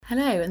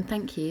Hello, and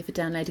thank you for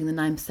downloading the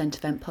 9%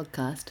 Event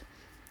podcast.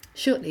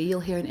 Shortly, you'll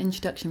hear an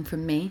introduction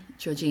from me,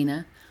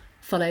 Georgina,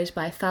 followed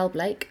by Fal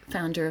Blake,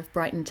 founder of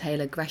Brighton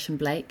tailor Gresham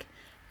Blake,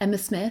 Emma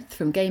Smith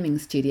from gaming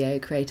studio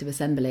Creative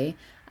Assembly,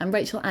 and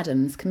Rachael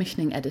Adams,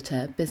 commissioning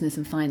editor, business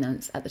and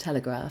finance at the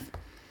Telegraph.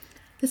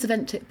 This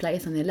event took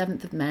place on the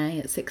 11th of May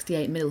at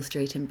 68 Middle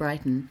Street in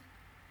Brighton.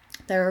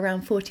 There are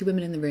around 40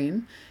 women in the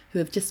room who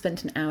have just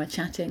spent an hour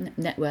chatting,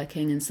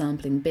 networking and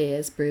sampling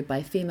beers brewed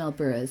by female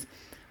brewers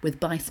with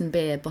Bison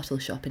Beer Bottle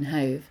Shop in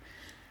Hove.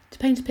 To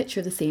paint a picture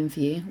of the scene for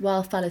you,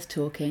 while Fal is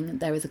talking,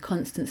 there is a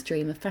constant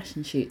stream of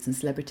fashion shoots and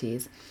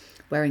celebrities,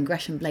 wearing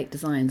Gresham Blake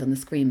designs on the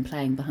screen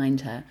playing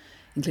behind her,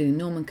 including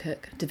Norman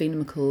Cook,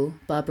 Davina McCall,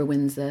 Barbara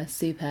Windsor,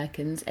 Sue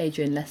Perkins,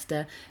 Adrian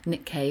Lester,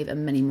 Nick Cave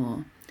and many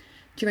more.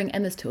 During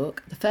Emma's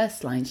talk, the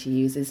first line she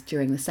uses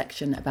during the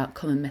section about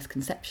common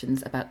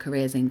misconceptions about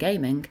careers in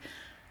gaming,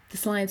 the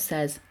slide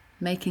says,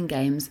 "Making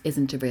games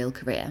isn't a real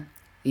career.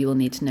 You will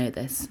need to know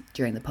this"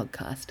 during the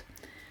podcast.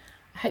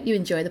 I hope you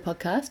enjoy the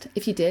podcast.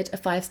 If you did, a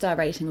 5-star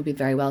rating would be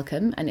very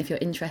welcome. And if you're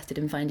interested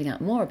in finding out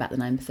more about the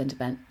 9%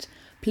 event,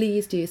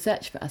 please do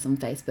search for us on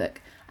Facebook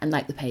and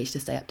like the page to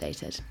stay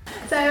updated.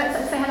 So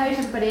let's say hello to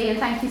everybody and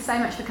thank you so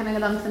much for coming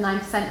along to the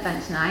 9%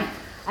 event tonight.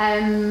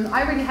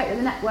 I really hope that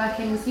the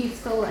networking was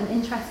useful and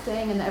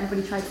interesting and that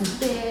everybody tried some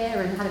beer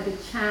and had a good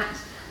chat.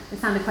 It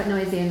sounded quite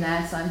noisy in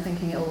there, so I'm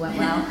thinking it all went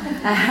well.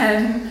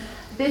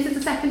 This is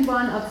the second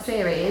one of the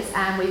series,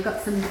 and we've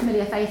got some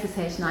familiar faces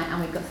here tonight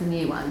and we've got some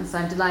new ones, so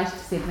I'm delighted to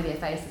see familiar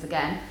faces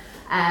again.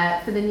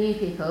 For the new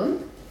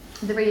people,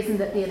 the reason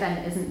that the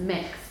event isn't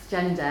mixed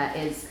gender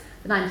is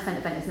the 9%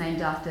 event is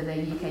named after the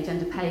UK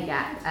gender pay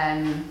gap,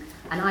 and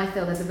I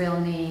feel there's a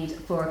real need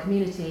for a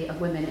community of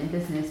women in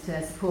business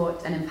to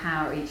support and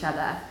empower each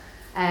other.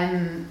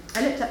 I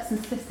looked up some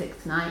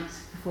statistics tonight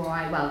before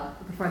I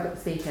got the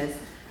speakers,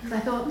 because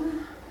I thought,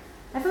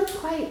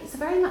 it's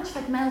very much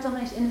like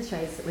male-dominated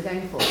industries that we're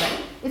going for, but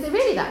is it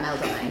really that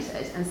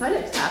male-dominated? And so I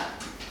looked up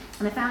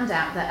and I found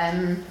out that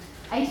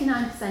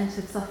 89%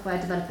 of software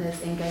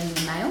developers in gaming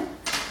are male,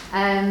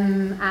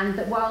 and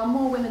that while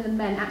more women than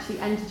men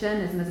actually enter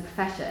journalism as a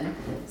profession,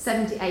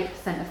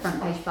 78% of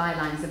front-page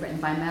bylines are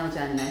written by male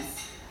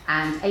journalists,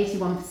 and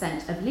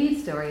 81% of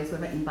lead stories were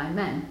written by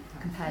men,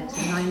 compared to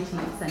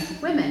 19%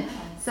 of women.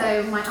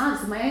 So my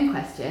answer to my own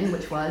question,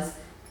 which was,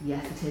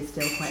 yes, it is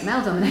still quite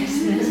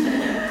male-dominated.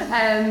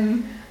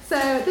 So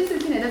this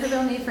is, there's a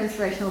real need for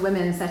inspirational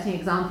women setting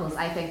examples,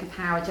 I think, of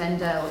how a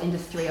gender or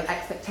industry or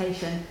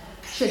expectation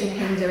shouldn't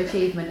hinder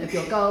achievement of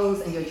your goals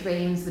and your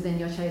dreams within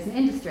your chosen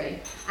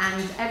industry.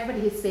 And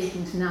everybody who's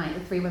speaking tonight, the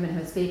 3 women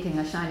who are speaking,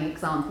 are shining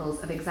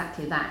examples of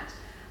exactly that.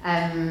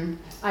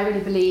 I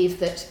really believe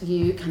that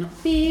you cannot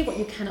be what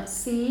you cannot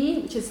see,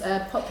 which is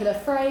a popular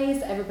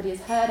phrase that everybody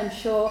has heard, I'm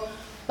sure,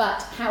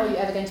 but how are you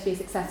ever going to be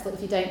successful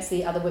if you don't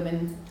see other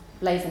women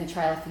blazing a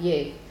trail for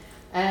you?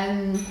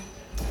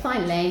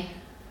 Finally,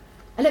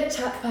 I looked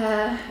up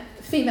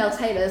female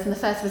tailors and the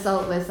first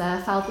result was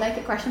Fal Blake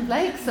at Gresham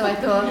Blake, so I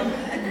thought,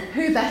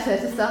 who better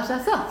to start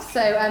us off?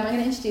 So I'm going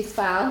to introduce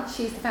Fal.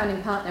 She's the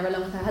founding partner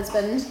along with her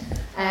husband,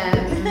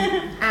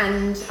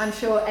 and I'm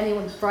sure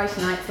anyone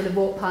Brightonites will have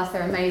walked past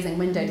their amazing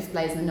window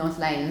displays in the North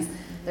Laines.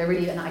 They're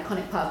really an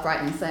iconic part of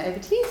Brighton, so over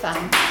to you, Fal.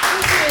 Thank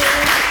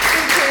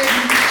you.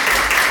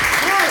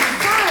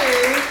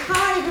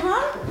 Hi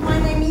everyone, my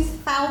name is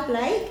Fal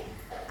Blake,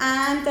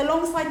 and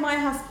alongside my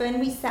husband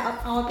we set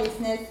up our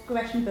business,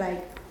 Gresham Blake.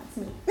 That's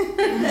me.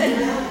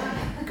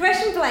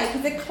 Gresham Blake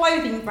is a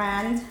clothing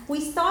brand. We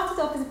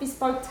started off as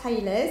bespoke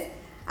tailors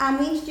and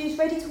we introduced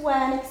ready-to-wear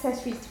and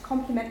accessories to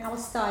complement our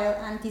style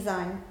and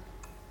design.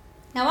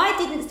 Now, I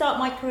didn't start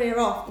my career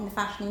off in the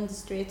fashion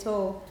industry at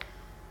all.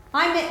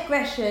 I met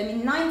Gresham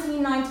in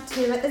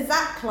 1992 at the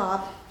ZAC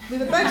Club. We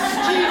were both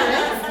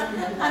students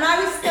and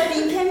I was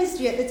studying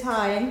chemistry at the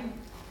time.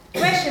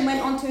 Gresham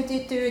went on to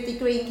do a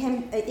degree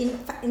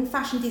in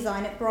fashion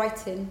design at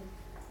Brighton.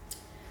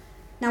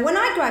 Now, when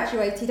I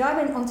graduated, I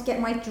went on to get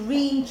my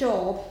dream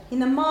job in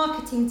the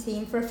marketing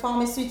team for a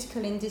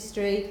pharmaceutical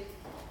industry.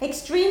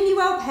 Extremely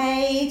well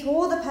paid,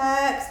 all the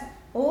perks,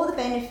 all the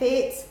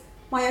benefits,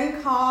 my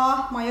own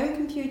car, my own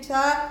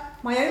computer,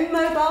 my own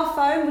mobile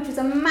phone, which was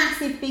a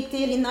massive big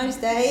deal in those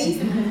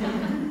days.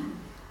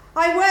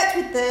 I worked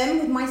with them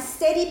with my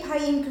steady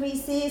pay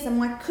increases and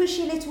my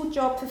cushy little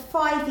job for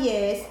 5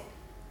 years.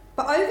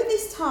 But over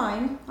this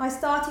time, I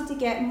started to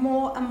get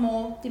more and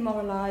more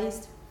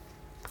demoralised.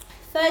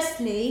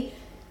 Firstly,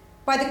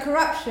 by the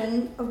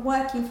corruption of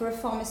working for a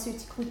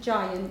pharmaceutical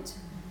giant.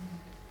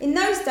 In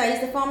those days,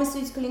 the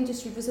pharmaceutical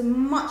industry was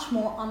much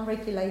more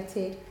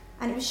unregulated,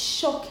 and it was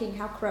shocking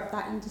how corrupt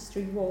that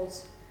industry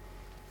was.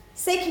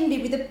 Secondly,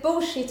 with the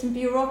bullshit and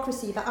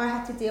bureaucracy that I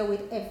had to deal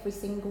with every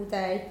single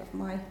day of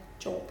my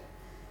job.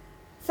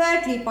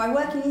 Thirdly, by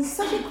working in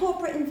such a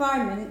corporate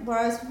environment where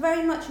I was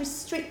very much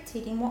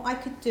restricted in what I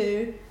could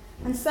do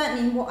and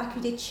certainly in what I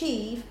could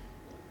achieve.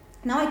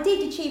 Now, I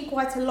did achieve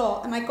quite a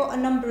lot and I got a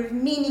number of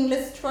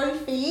meaningless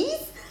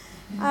trophies.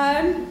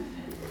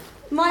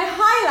 My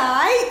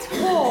highlight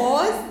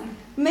was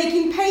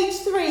making page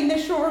 3 in the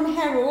Shoreham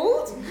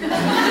Herald,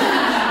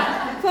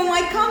 for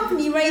my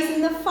company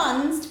raising the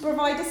funds to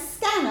provide a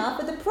scanner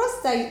for the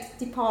prostate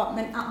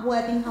department at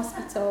Worthing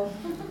Hospital.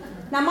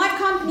 Now, my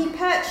company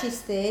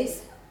purchased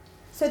this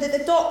so that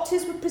the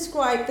doctors would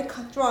prescribe the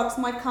drugs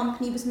my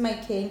company was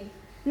making,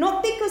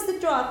 not because the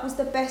drug was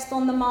the best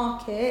on the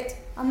market,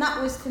 and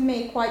that was, for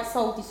me, quite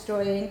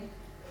soul-destroying,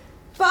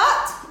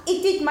 but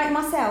it did make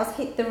my sales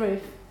hit the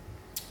roof.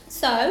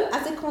 So,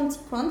 as a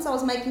consequence, I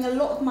was making a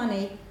lot of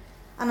money,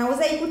 and I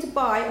was able to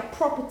buy a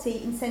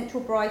property in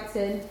central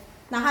Brighton.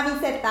 Now, having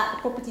said that,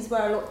 the properties were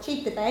a lot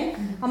cheaper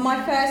then, and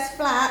my first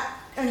flat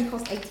only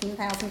cost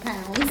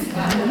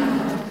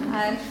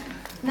 £18,000.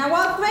 Now,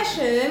 while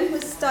Gresham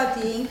was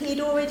studying, he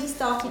had already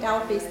started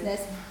our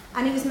business,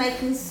 and he was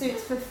making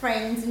suits for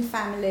friends and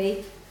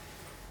family.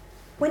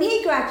 When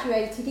he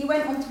graduated, he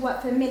went on to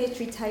work for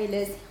military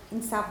tailors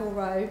in Savile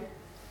Row.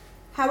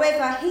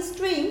 However, his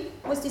dream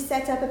was to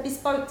set up a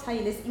bespoke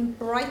tailors in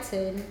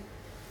Brighton.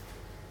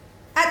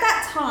 At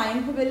that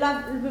time, we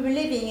were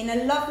living in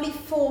a lovely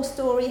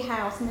 4-storey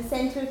house in the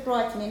centre of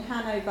Brighton in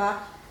Hanover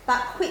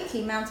that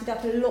quickly mounted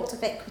up a lot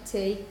of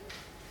equity.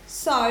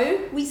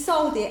 So we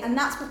sold it, and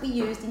that's what we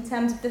used in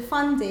terms of the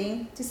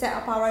funding to set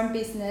up our own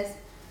business.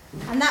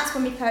 And that's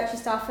when we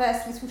purchased our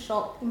first little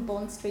shop in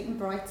Bond Street in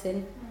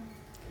Brighton.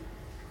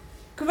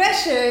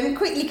 Gresham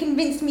quickly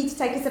convinced me to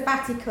take a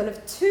sabbatical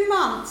of 2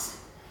 months.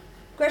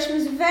 Gresham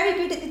was very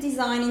good at the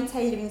design and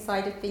tailoring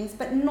side of things,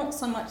 but not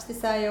so much the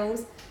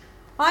sales.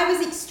 I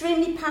was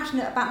extremely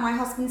passionate about my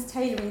husband's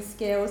tailoring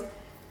skills,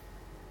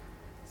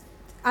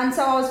 and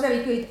so I was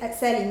very good at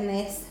selling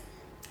this.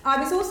 I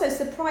was also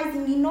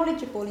surprisingly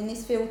knowledgeable in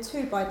this field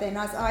too by then,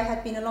 as I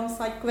had been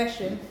alongside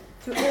Gresham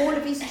through all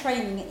of his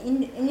training,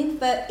 and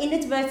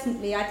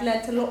inadvertently I'd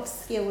learnt a lot of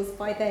skills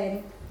by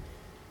then.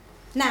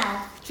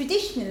 Now,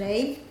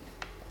 traditionally,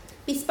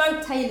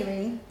 bespoke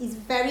tailoring is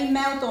very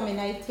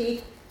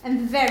male-dominated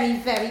and very,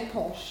 very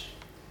posh.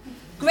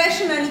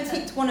 Gresham only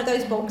ticked one of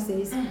those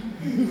boxes. So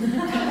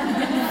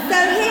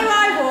here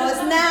I was,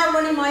 now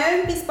running my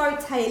own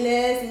bespoke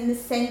tailors in the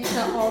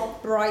centre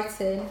of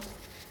Brighton.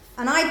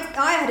 And I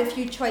had a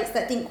few traits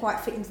that didn't quite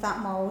fit into that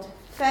mould.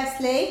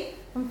 Firstly,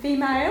 I'm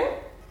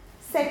female.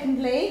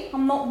 Secondly,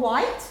 I'm not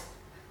white.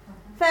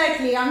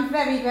 Thirdly, I'm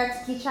very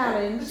vertically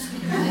challenged.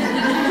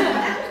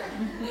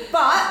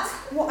 But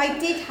what I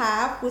did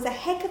have was a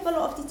heck of a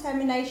lot of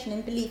determination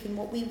and belief in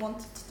what we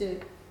wanted to do.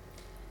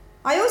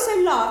 I also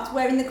loved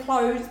wearing the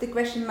clothes that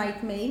Gresham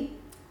made me,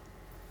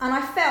 and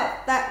I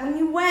felt that when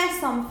you wear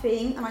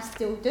something, and I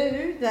still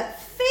do,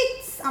 that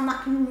fits and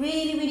that can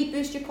really, really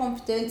boost your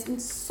confidence in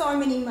so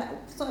many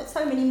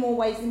more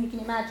ways than you can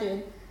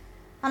imagine.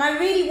 And I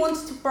really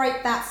wanted to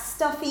break that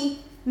stuffy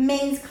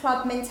men's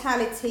club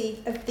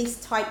mentality of this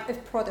type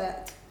of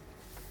product.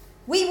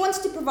 We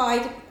wanted to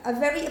provide a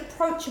very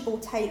approachable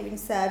tailoring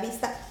service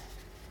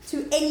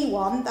to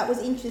anyone that was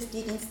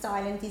interested in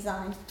style and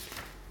design.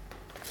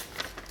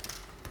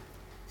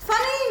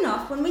 Funnily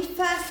enough, when we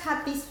first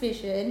had this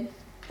vision,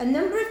 a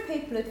number of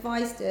people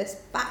advised us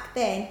back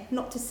then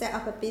not to set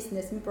up a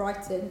business in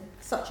Brighton,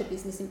 such a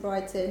business in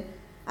Brighton,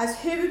 as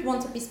who would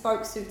want a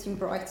bespoke suit in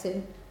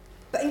Brighton?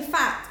 But in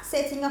fact,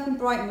 setting up in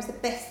Brighton was the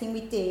best thing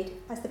we did,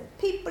 as the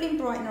people in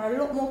Brighton are a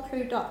lot more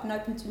clued up and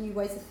open to new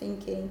ways of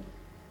thinking.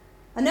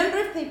 A number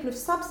of people have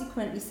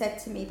subsequently said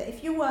to me that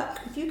if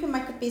you can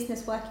make a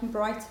business work in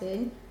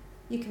Brighton,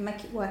 you can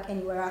make it work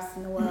anywhere else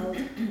in the world.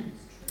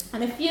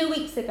 And a few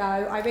weeks ago,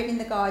 I read in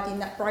The Guardian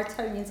that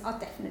Brightonians are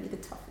definitely the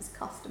toughest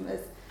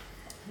customers.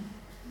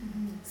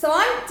 So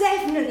I'm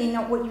definitely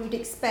not what you would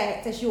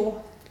expect as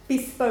your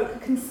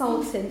bespoke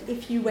consultant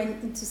if you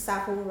went into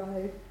Savile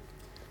Row.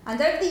 And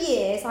over the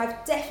years,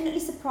 I've definitely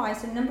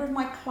surprised a number of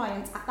my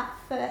clients at that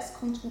first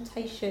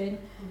consultation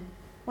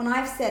when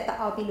I've said that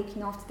I'll be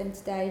looking after them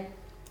today.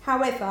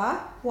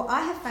 However, what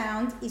I have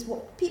found is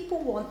what people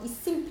want is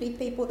simply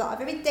people that are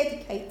very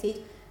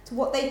dedicated to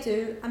what they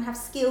do and have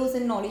skills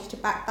and knowledge to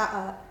back that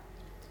up.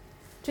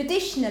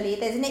 Traditionally,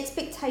 there's an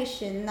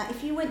expectation that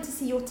if you went to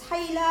see your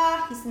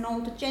tailor, he's an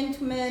older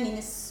gentleman in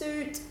a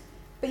suit,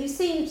 but you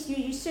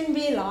soon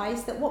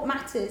realise that what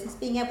matters is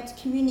being able to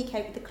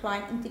communicate with the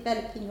client and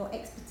developing your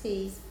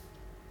expertise.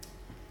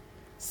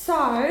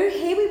 So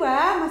here we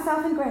were,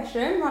 myself and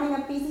Gresham, running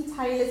our busy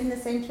tailors in the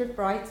centre of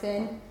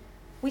Brighton.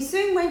 We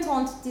soon went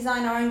on to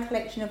design our own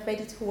collection of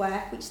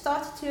ready-to-wear, which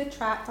started to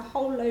attract a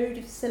whole load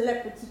of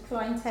celebrity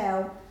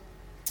clientele.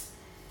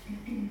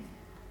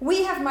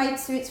 We have made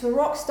suits for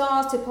rock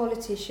stars to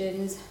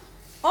politicians.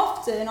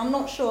 Often, I'm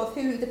not sure of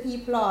who the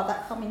people are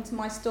that come into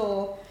my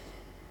store.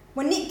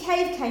 When Nick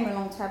Cave came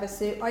along to have a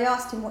suit, I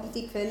asked him what he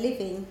did for a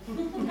living.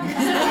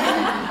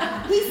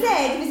 He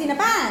said he was in a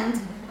band.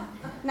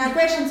 Now,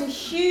 Gresham's a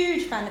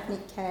huge fan of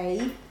Nick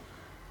Cave,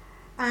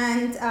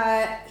 and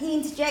he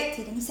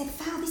interjected and he said,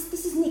 "Fal,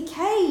 this is Nick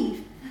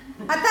Cave."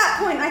 At that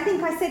point, I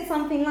think I said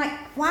something like,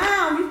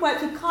 "Wow, you've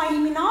worked with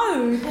Kylie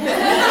Minogue."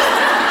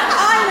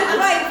 I'm a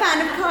great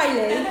fan of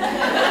Kylie.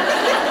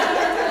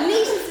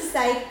 Needless to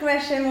say,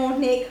 Gresham or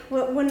Nick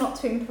were not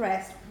too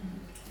impressed.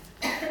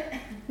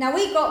 Now,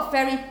 we got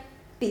very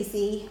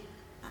busy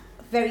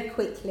very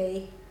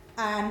quickly,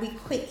 and we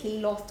quickly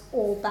lost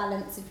all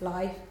balance of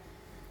life.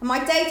 And my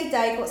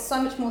day-to-day got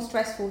so much more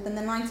stressful than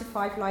the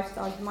 9-to-5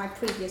 lifestyle of my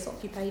previous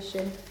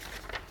occupation.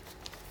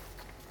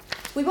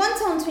 We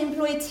went on to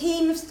employ a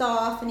team of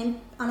staff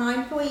and our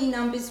employee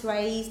numbers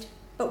raised,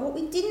 but what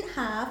we didn't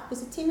have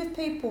was a team of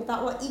people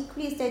that were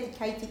equally as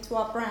dedicated to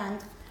our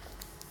brand.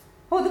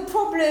 Well, the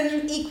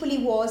problem equally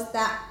was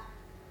that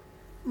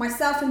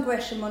myself and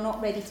Gresham were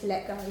not ready to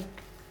let go.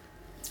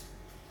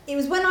 It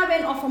was when I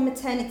went off on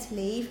maternity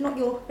leave, not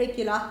your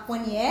regular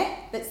 1 year,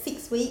 but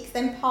 6 weeks,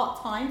 then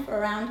part-time for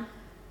around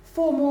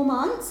 4 more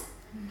months,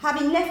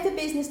 having left the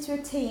business to a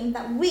team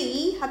that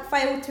we had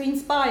failed to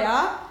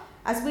inspire,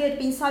 as we had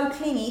been so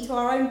clingy to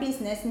our own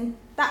business, and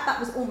that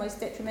was almost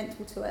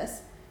detrimental to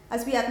us,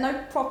 as we had no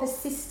proper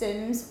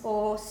systems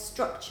or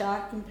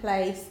structure in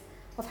place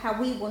of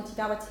how we wanted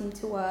our team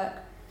to work,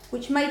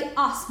 which made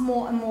us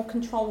more and more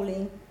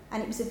controlling,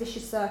 and it was a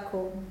vicious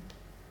circle.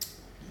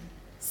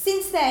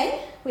 Since then,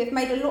 we have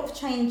made a lot of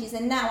changes,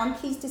 and now I'm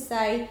pleased to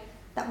say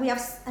that we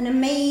have an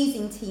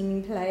amazing team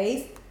in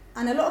place,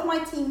 and a lot of my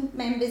team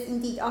members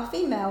indeed are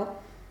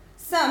female.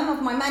 Some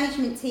of my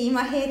management team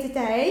are here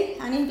today,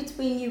 and in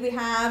between you we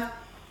have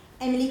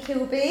Emily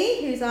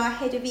Kilby, who's our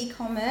head of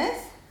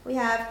e-commerce. We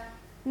have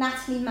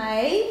Natalie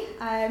May,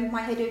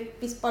 my head of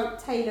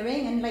bespoke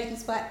tailoring and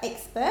ladies' wear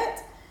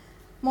expert.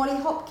 Molly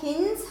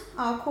Hopkins,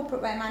 our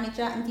corporate wear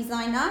manager and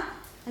designer,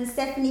 and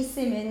Stephanie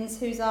Simmons,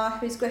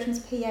 who's Gresham's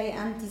PA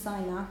and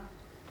designer.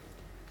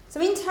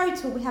 So in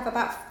total, we have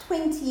about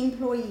 20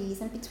 employees,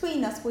 and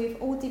between us, we've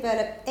all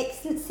developed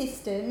excellent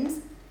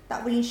systems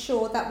that will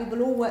ensure that we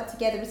will all work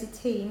together as a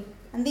team.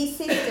 And these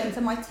systems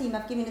and my team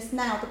have given us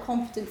now the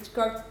confidence to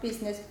grow the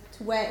business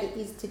to where it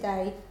is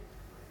today.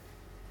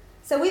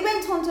 So we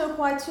went on to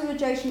acquire 2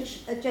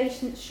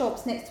 adjacent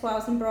shops next to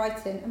ours in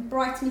Brighton, and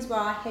Brighton is where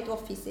our head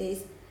office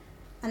is.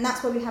 And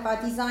that's where we have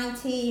our design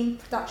team,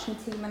 production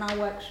team, and our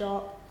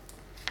workshop.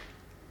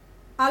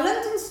 Our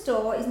London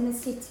store is in the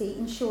city,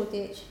 in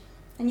Shoreditch.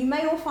 And you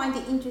may all find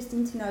it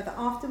interesting to know that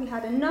after we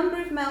had a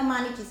number of male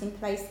managers in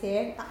place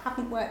here that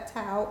haven't worked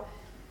out,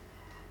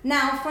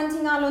 now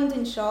fronting our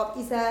London shop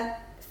is a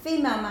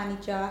female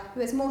manager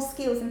who has more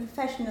skills and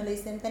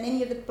professionalism than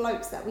any of the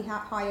blokes that we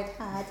have hired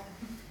had.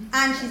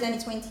 And she's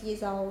only 20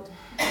 years old.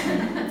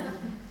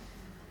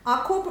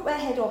 Our corporate wear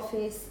head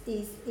office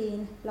is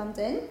in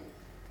London.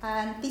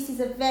 This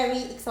is a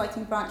very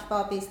exciting branch of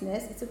our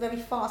business. It's a very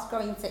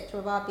fast-growing sector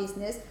of our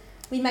business.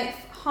 We make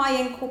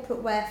high-end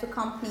corporate wear for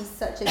companies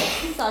such as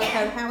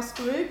Soho House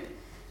Group,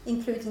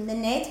 including the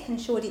Ned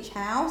and Shoreditch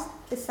House,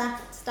 the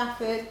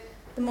Stafford,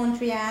 the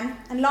Mondrian,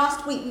 and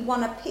last week we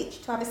won a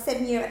pitch to have a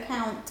 7-year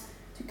account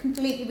to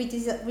completely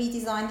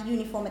redesign the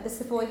uniform at the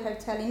Savoy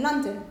Hotel in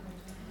London.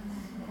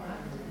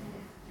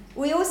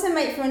 We also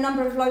make for a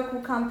number of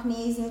local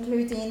companies,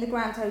 including the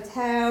Grand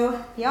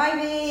Hotel, the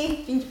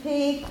Ivy, Ginger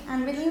Pig,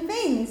 and Riddle and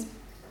Fins.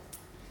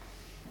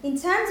 In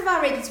terms of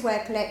our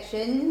ready-to-wear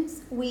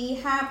collections, we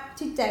have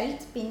to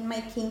date been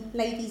making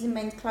ladies' and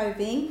men's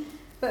clothing,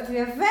 but we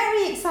are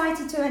very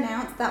excited to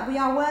announce that we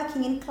are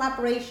working in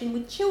collaboration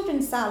with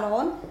Children's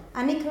Salon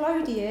and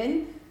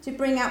Nickelodeon to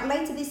bring out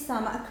later this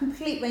summer a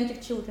complete range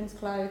of children's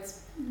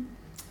clothes.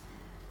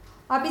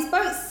 Our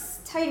bespoke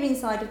tailoring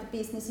side of the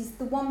business is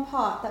the one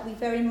part that we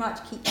very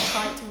much keep the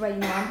tight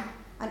rein on,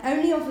 and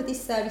only offer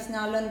this service in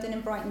our London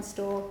and Brighton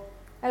store.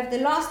 Over the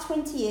last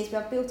 20 years, we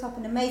have built up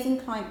an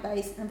amazing client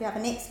base, and we have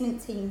an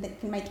excellent team that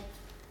can make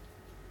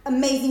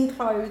amazing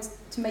clothes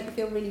to make it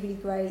feel really, really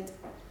great.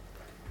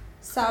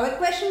 So at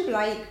Gresham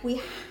Blake,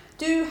 we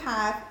do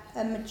have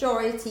a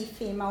majority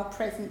female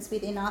presence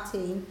within our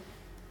team,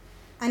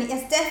 and it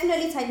has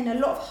definitely taken a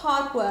lot of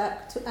hard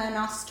work to earn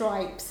our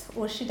stripes,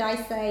 or should I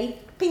say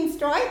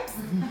pinstripes,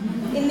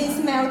 in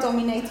this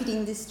male-dominated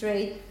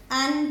industry,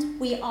 and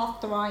we are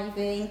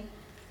thriving.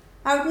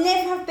 I would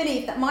never have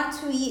believed that my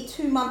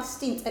 2-month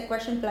stint at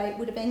Gresham Blake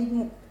would have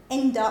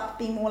end up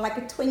being more like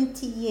a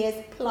 20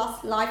 years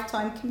plus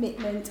lifetime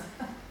commitment.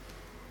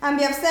 And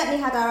we have certainly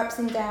had our ups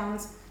and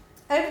downs.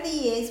 Over the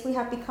years, we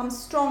have become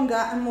stronger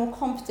and more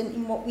confident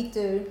in what we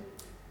do.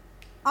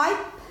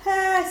 I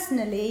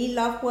personally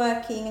love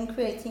working and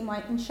creating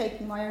and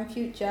shaping my own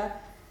future,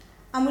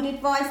 and would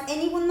advise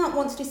anyone that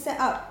wants to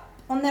set up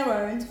on their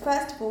own,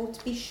 first of all,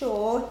 to be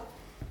sure,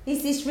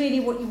 is this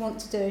really what you want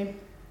to do?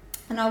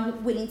 And are you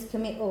willing to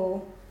commit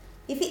all?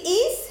 If it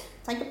is,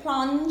 take a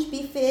plunge,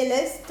 be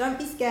fearless, don't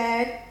be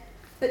scared,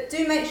 but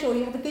do make sure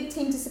you have a good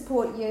team to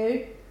support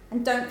you,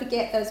 and don't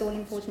forget those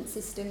all-important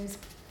systems.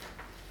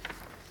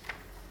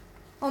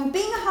 On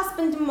being a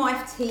husband and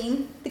wife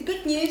team, the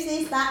good news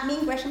is that me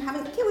and Gresham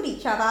haven't killed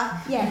each other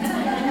yet.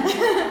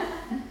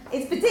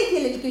 It's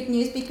particularly good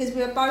news because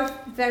we are both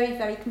very,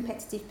 very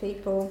competitive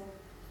people.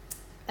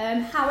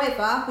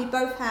 However, we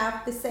both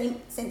have the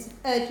same sense of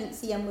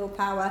urgency and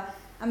willpower,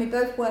 and we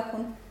both work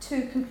on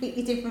 2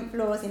 completely different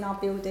floors in our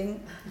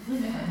building.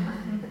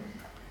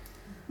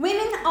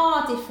 Women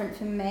are different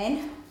from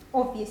men,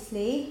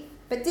 obviously,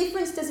 But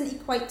difference doesn't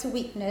equate to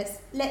weakness.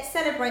 Let's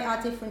celebrate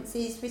our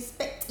differences,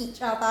 respect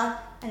each other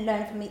and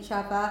learn from each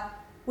other.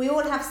 We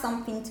all have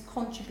something to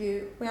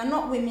contribute. We are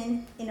not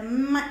women in a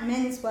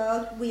men's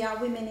world, we are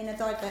women in a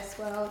diverse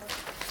world.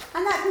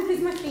 And that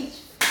concludes my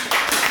speech.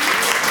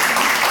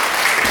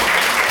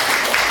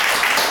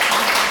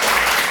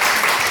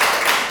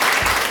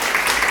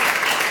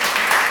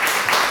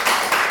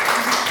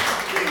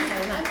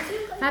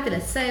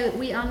 Fabulous. So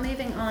we are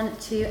moving on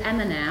to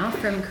Emma now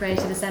from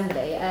Creative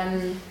Assembly.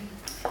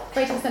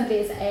 Creative Assembly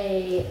is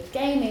a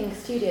gaming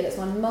studio that's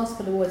won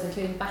multiple awards,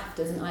 including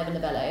BAFTAs and Ivor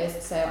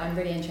Novellos. So I'm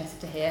really interested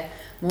to hear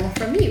more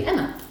from you,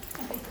 Emma.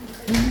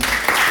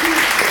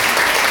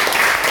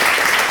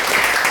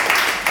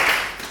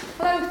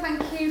 Hello,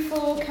 thank you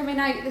for coming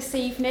out this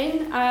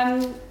evening.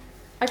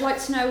 I'd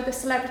like to know the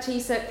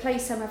celebrities that play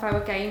some of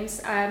our games.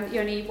 The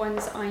only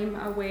ones I'm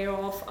aware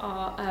of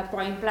are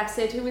Brian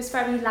Blessed, who is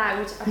very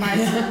loud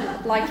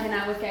about liking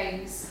our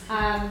games.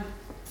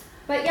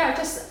 But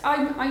yeah,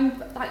 I'm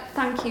like,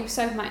 thank you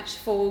so much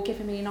for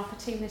giving me an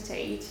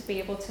opportunity to be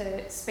able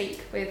to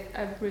speak with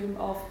a room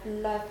of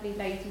lovely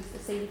ladies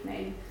this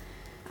evening,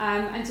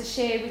 and to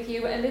share with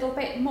you a little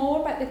bit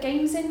more about the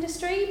games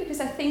industry, because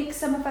I think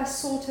some of us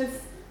sort of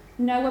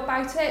know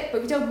about it,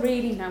 but we don't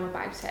really know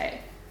about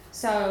it.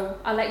 So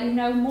I'll let you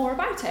know more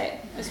about it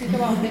as we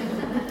go on.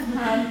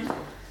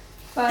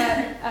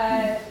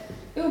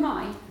 Who am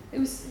I?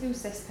 Who's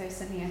this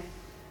person here?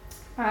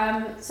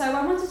 So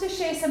I wanted to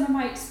share some of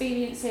my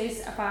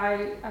experiences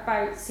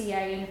about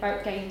CA and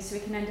about games, so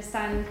we can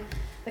understand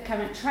the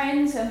current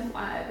trends and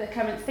the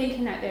current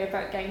thinking out there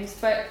about games.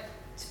 But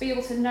to be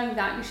able to know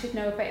that, you should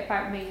know a bit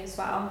about me as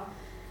well.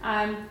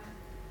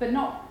 But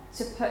not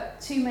to put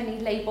too many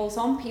labels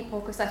on people,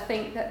 because I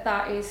think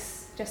that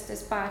is just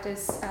as bad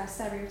as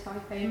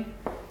stereotyping.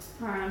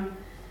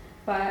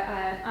 But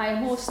I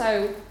am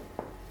also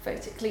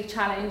vertically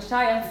challenged.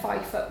 I am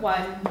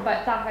 5'1",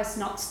 but that has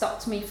not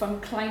stopped me from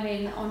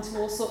climbing onto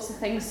all sorts of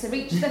things to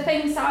reach the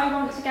things that I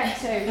want to get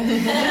to,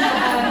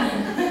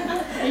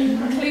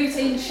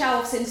 including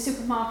shelves in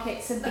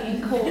supermarkets and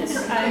being caught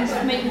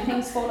and making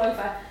things fall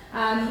over.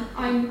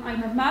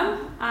 I'm a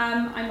mum,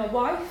 I'm a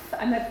wife,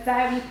 I'm a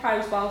very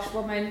proud Welsh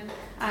woman,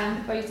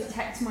 but you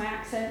detect my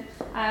accent.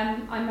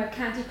 I'm a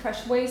Candy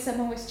Crush whiz,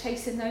 I'm always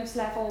chasing those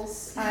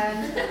levels.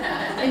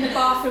 In the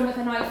bathroom with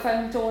an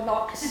iPhone, door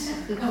locked.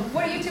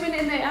 What are you doing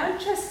in there? I'm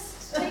just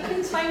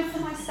taking time for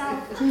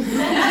myself.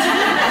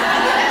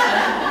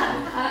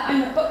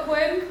 I'm a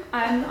bookworm,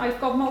 I've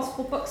got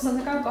multiple books on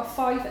the go, I've got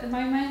 5 at the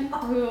moment.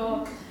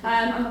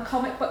 I'm a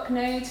comic book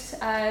nerd,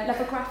 love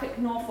a graphic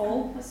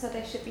novel, so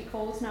they should be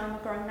called, now I'm a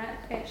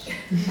grown-up-ish.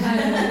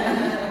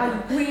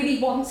 I really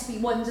want to be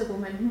Wonder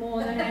Woman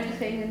more than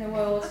anything in the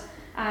world.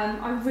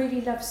 I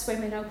really love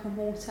swimming open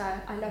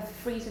water, I love the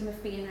freedom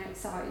of being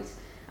outside.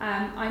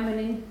 I'm an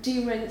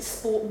endurance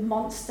sport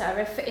monster.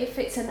 If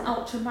it's an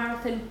ultra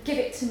marathon, give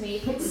it to me.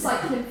 If it's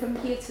cycling from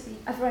here to the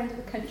other end of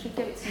the country,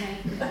 give it to me.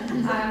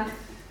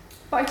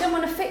 But I don't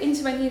want to fit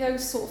into any of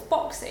those sort of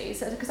boxes,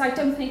 because I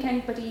don't think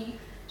anybody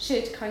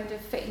should kind of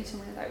fit into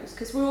one of those,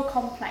 because we're all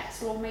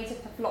complex, we're all made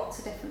up of lots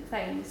of different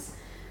things.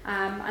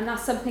 And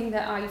that's something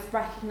that I've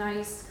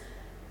recognised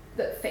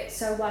that fits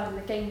so well in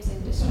the games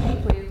industry.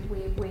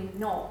 We're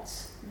not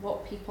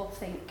what people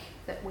think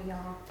that we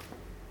are.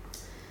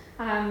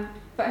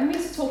 But I'm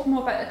here to talk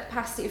more about the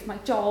capacity of my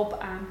job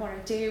and what I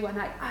do, and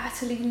I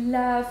utterly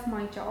love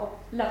my job,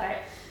 love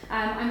it.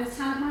 I'm the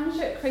talent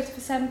manager at Creative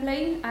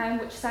Assembly,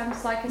 which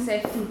sounds like as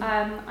if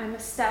I'm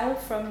Estelle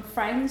from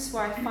Friends,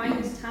 where I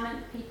find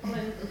talent people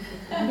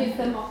and give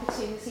them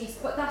opportunities,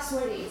 but that's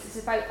what it is. It's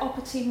about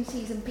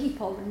opportunities and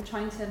people and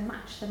trying to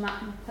match them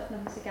up and put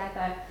them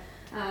together,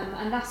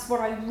 and that's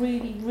what I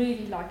really,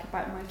 really like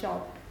about my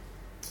job.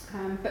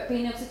 But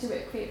being able to do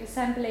it at Creative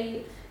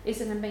Assembly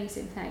is an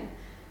amazing thing.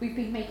 We've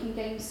been making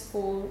games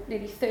for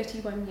nearly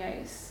 31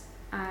 years.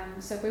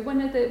 So we're one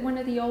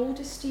of the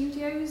oldest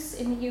studios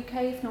in the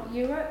UK, if not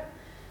Europe.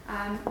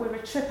 We're a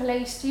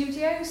AAA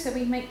studio, so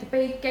we make the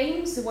big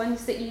games, the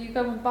ones that you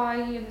go and buy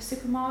in the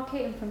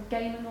supermarket and from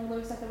Game and all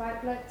those other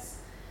outlets.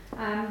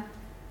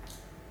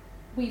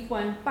 We've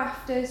won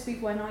BAFTAs,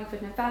 we've won Ivor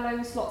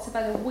Novellos, lots of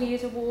other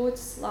weird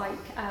awards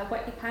like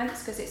Wet Your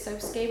Pants because it's so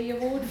scary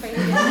award.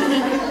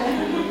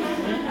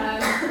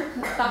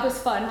 That was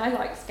fun, I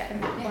liked getting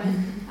that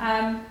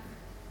one.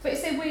 But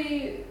so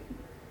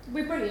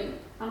we're brilliant,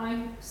 and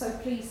I'm so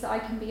pleased that I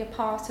can be a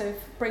part of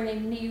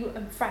bringing new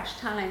and fresh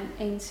talent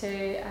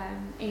into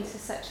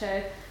such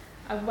a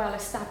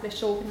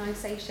well-established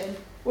organisation.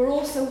 We're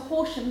also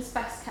Horsham's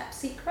best kept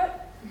secret.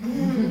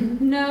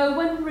 No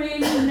one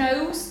really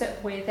knows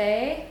that we're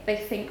there. They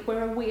think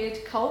we're a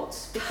weird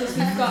cult because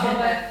we've got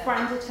our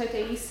branded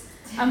hoodies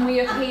and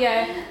we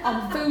appear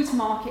on food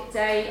market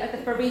day at the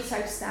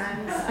burrito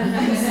stands and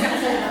then we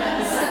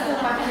settle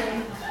back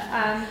in.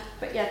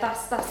 But yeah,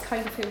 that's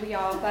kind of who we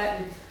are. But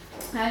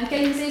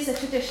games is a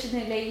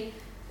traditionally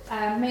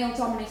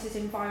male-dominated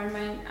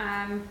environment,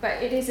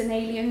 but it is an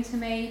alien to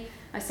me.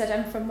 I said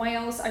I'm from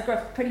Wales. I grew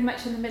up pretty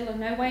much in the middle of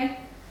nowhere.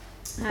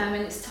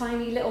 in this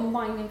tiny little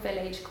mining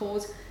village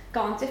called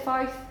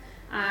Garndyffaith,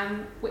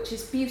 which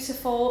is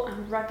beautiful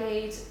and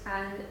rugged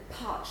and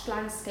parched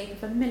landscape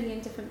of a million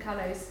different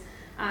colours,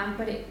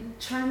 but it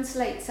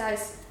translates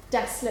as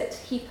desolate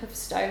heap of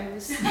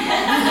stones. So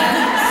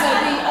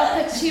the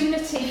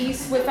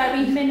opportunities were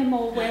very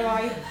minimal where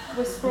I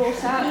was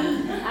brought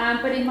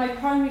up, but in my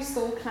primary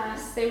school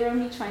class there were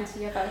only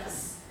 20 of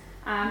us.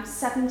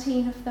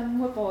 17 of them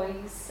were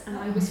boys and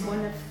I was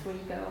one of 3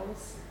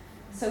 girls.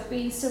 So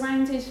being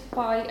surrounded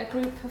by a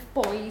group of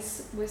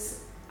boys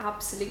was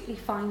absolutely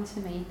fine to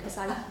me because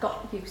I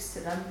got used to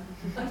them.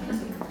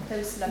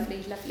 Those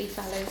lovely, lovely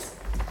fellows.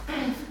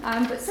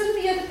 But some of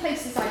the other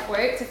places I've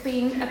worked have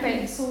been a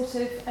bit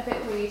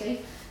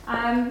weirdy.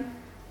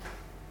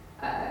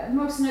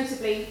 Most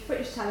notably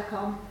British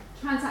Telecom,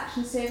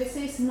 transaction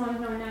services,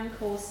 999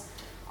 calls.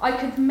 I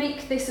could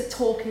make this a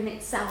talk in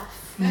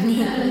itself. The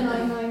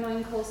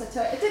 999 calls I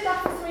took. I did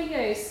that for 3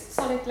 years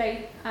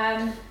solidly.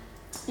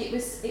 It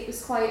was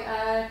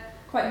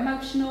quite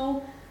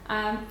emotional.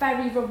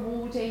 Very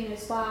rewarding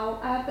as well,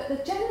 but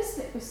the gender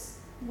split was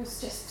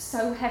just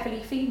so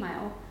heavily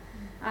female.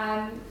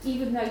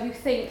 Even though you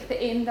think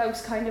that in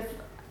those kind of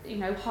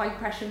high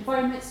pressure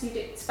environments you'd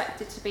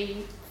expect it to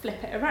be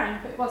flip it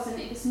around, but it wasn't.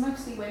 It was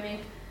mostly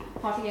women,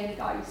 hardly any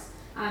guys,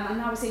 and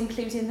that was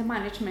including the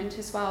management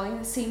as well. In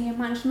the senior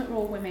management were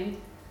all women.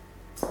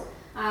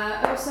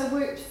 I also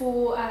worked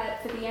for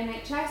the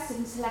NHS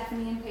in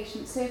telephony and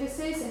patient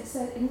services,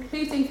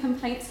 including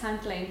complaints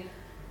handling.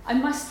 I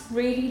must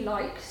really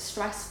like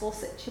stressful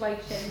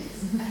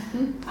situations.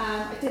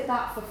 I did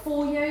that for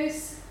 4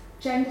 years.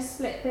 Gender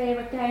split there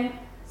again,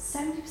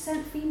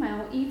 70%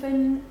 female.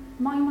 Even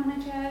my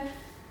manager,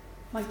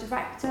 my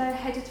director,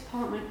 head of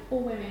department,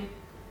 all women.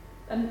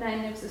 And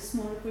then there was a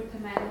smaller group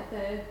of men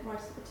right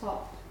at the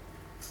top.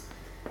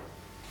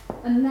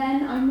 And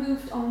then I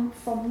moved on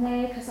from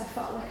there because I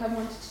felt like I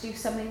wanted to do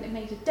something that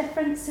made a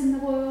difference in the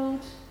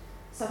world.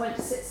 So I went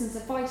to Citizens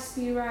Advice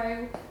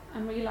Bureau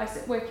and realised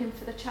that working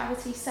for the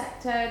charity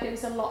sector there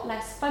was a lot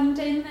less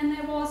funding than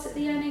there was at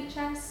the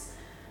NHS.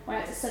 I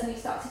had to suddenly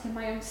start taking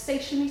my own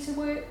stationery to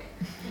work,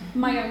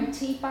 my own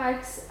tea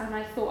bags, and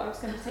I thought I was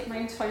going to take my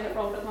own toilet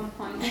roll at one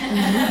point.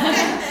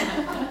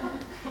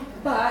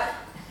 But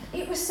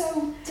it was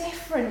so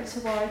different to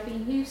what I'd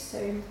been used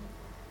to.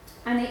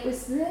 And it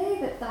was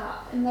there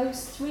that in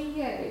those 3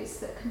 years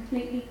that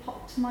completely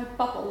popped my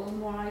bubble on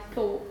what I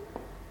thought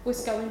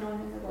was going on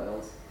in the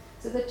world.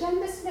 So the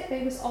gender split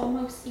there was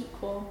almost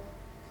equal,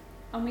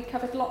 and we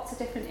covered lots of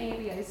different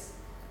areas.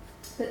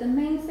 But the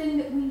main thing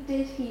that we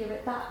did here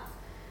at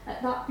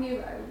that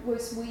bureau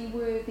was we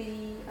were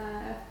the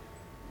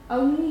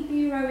only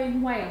bureau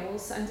in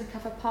Wales and to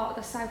cover part of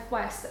the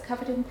southwest that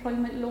covered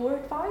employment law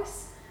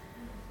advice.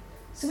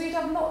 So we'd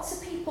have lots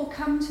of people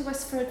come to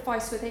us for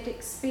advice where they'd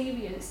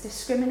experienced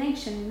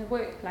discrimination in the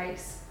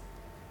workplace.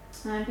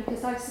 And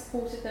because I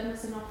supported them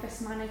as an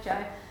office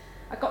manager,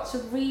 I got to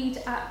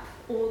read up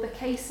all the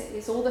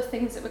cases, all the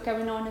things that were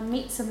going on, and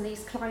meet some of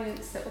these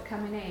clients that were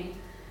coming in.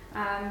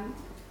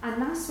 And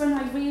that's when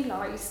I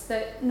realised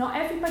that not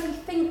everybody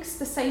thinks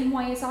the same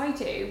way as I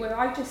do, where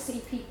I just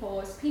see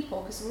people as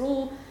people, because we're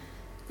all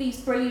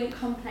these brilliant,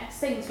 complex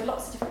things with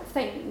lots of different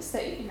things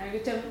that you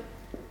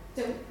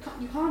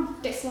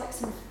can't dislike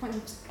some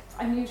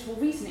unusual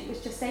reason. It was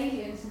just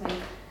alien to me.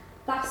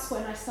 That's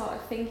when I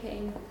started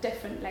thinking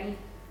differently,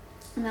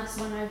 and that's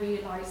when I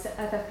realised that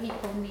other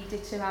people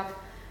needed to have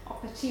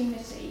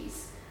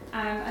opportunities,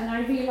 and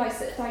I realised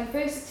that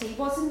diversity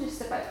wasn't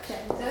just about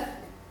gender.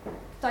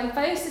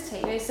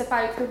 Diversity is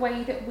about the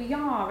way that we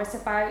are. It's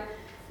about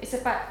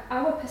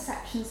our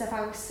perceptions of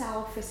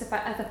ourselves. It's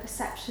about other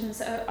perceptions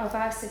of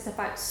us. It's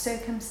about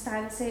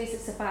circumstances.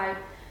 It's about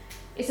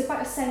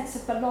a sense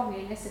of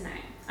belonging, isn't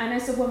it? And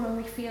as a woman,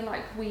 we feel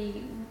like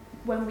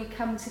when we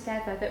come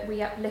together, that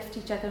we uplift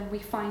each other and we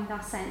find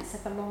that sense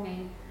of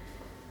belonging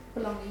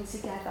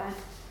together.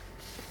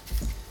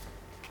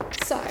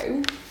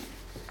 So,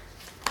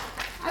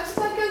 how did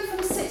I go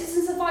from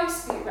Citizens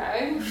Advice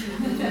Bureau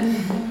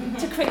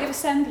to Creative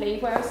Assembly,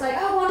 where I was like,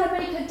 I want to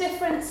make a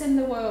difference in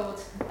the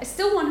world. I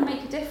still want to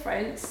make a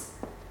difference,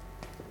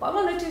 but I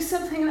want to do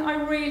something that I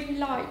really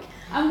like.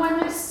 And when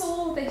I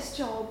saw this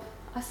job,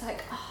 I was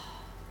like,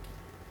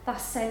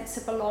 that sense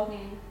of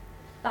belonging,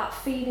 that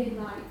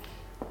feeling like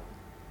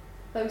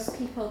those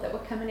people that were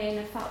coming in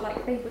and felt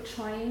like they were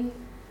trying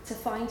to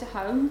find a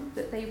home,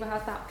 that they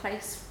had that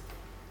place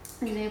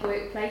in their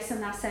workplace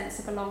and that sense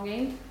of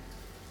belonging.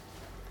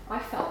 I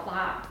felt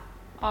that.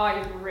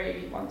 I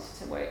really wanted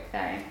to work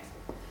there.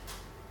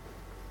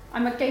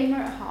 I'm a gamer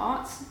at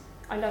heart.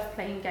 I love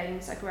playing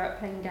games. I grew up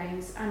playing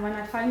games, and when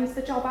I found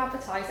the job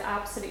advertised, I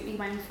absolutely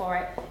went for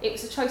it. It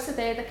was a choice of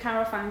the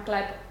Caravan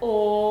Club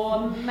or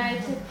a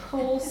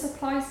medical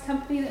supplies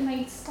company that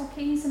made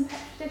stockings and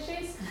petri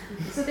dishes.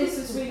 So this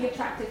was really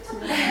attractive to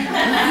me.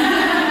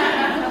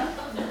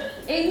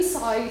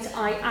 Inside,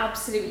 I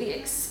absolutely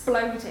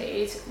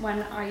exploded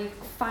when I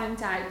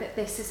found out that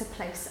this is a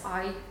place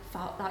I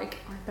felt like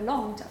I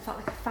belonged. I felt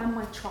like I found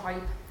my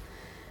tribe.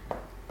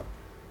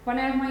 When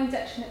I had my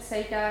induction at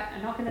Sega,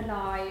 I'm not going to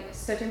lie, I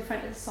stood in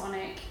front of the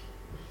Sonic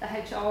the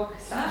Hedgehog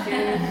statue,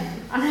 and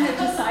I had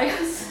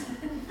just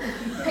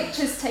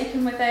pictures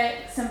taken with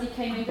it. Somebody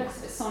came in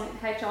dressed as Sonic the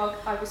Hedgehog.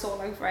 I was all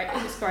over it.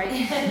 It was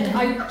great.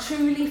 I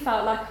truly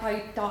felt like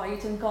I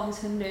died and gone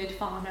to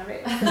Nerdvana.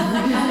 It was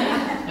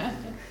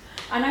amazing.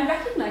 And I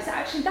recognised that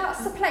actually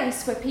that's the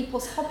place where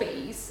people's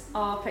hobbies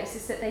are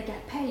places that they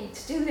get paid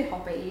to do their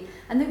hobby,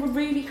 and they were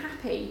really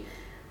happy.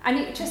 And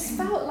it just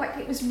felt like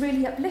it was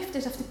really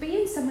uplifted after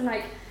being somewhere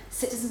like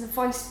Citizens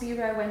Advice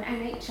Bureau and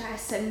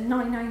NHS and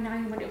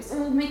 999, when it was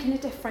all making a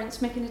difference,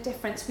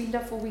 we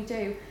love what we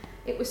do.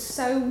 It was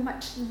so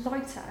much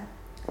lighter.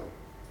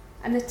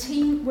 And the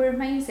team were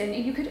amazing.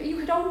 And you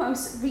could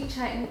almost reach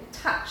out and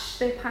touch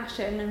their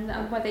passion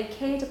and what they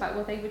cared about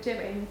what they were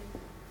doing.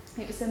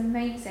 It was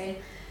amazing.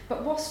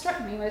 But what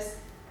struck me was,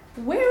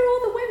 where are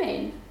all the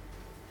women?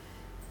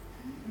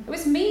 It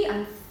was me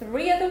and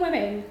 3 other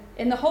women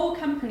in the whole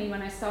company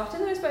when I started.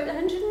 There was about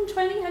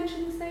 120,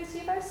 130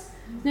 of us.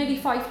 Nearly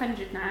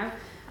 500 now.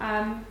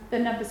 The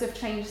numbers have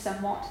changed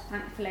somewhat,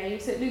 thankfully.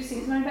 So Lucy,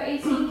 it's around about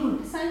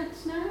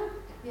 18% now?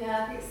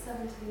 Yeah, I think it's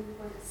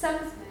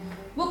 17.7.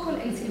 We'll call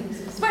it 18.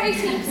 It's about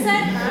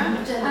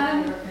 18%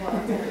 now.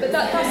 But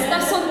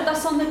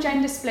that's on the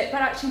gender split.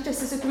 But actually,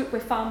 just as a group, we're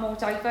far more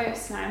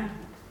diverse now.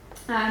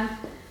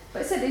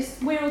 But so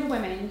where are all the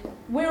women?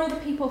 Where are all the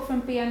people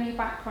from BME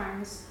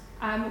backgrounds?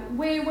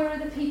 Where are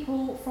the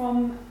people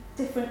from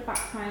different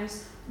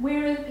backgrounds?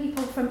 Where are the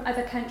people from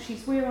other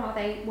countries? Where are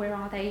they? Where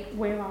are they?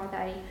 Where are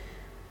they?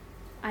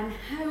 And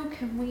how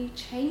can we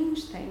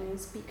change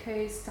things?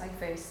 Because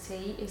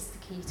diversity is the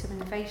key to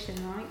innovation,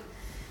 right?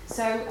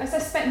 So as I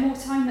spent more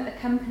time at the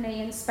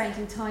company and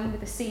spending time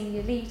with the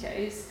senior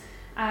leaders,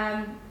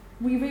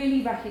 we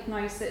really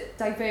recognise that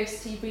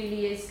diversity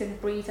really is going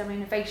to breed our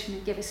innovation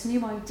and give us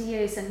new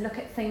ideas and look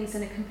at things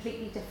in a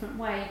completely different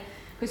way.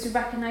 Because we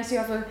recognise you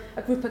have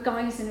a group of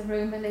guys in a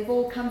room and they've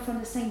all come from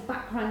the same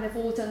background, they've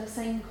all done the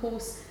same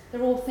course,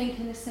 they're all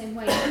thinking the same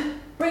way.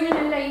 Bring in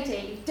a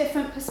lady,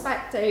 different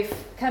perspective,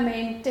 come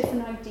in,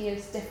 different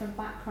ideas, different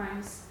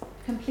backgrounds,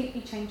 completely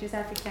changes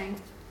everything.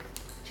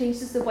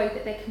 Changes the way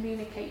that they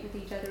communicate with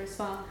each other as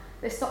well.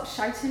 They stop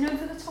shouting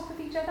over the top of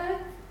each other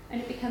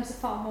and it becomes a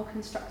far more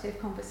constructive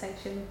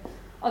conversation.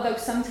 Although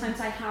sometimes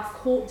I have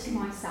caught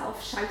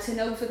myself shouting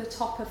over the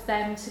top of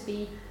them to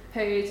be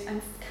heard and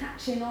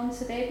catching on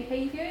to their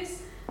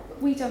behaviours.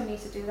 But we don't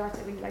need to do that,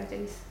 do we,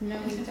 ladies? No,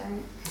 we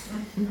don't.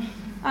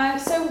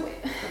 So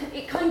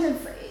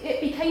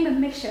it became a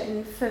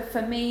mission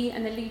for me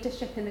and the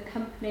leadership in the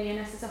company and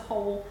us as a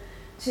whole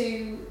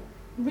to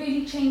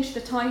really change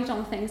the tide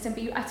on things and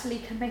be utterly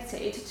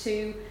committed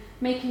to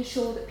making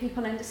sure that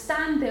people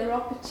understand there are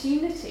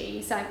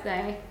opportunities out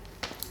there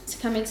to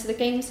come into the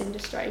games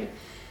industry.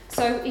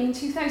 So in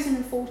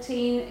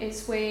 2014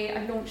 is where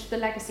I launched the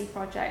Legacy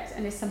project,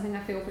 and it's something I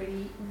feel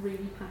really,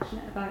 really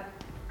passionate about.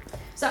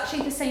 So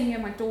actually the same year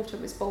my daughter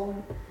was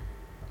born,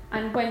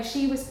 and when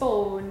she was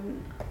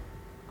born,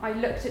 I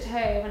looked at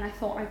her and I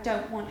thought, I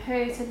don't want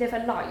her to live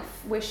a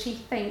life where she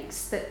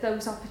thinks that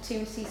those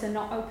opportunities are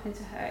not open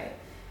to her.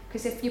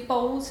 Because if you're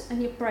bold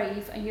and you're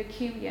brave and you're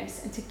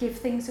curious and to give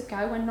things a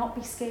go and not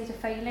be scared of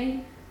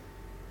failing,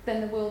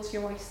 then the world's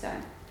your oyster.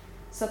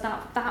 So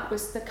that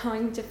was the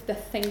kind of the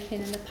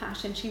thinking and the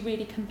passion. She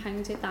really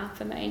compounded that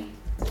for me.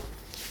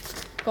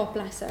 God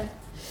bless her.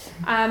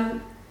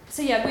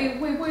 So yeah,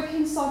 we're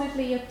working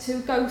solidly to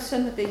go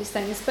some of these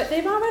things, but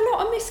there are a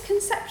lot of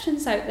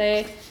misconceptions out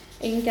there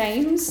in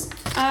games.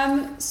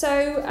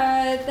 So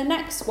the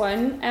next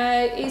one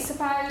is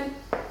about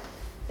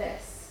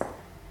this.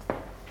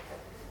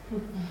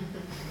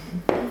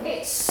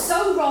 It's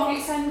so wrong,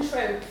 it's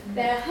untrue.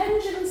 There are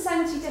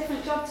 170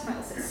 different job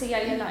titles at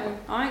CA alone,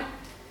 right?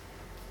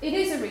 It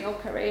is a real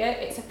career,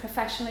 it's a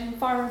professional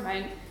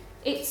environment.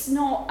 It's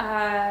not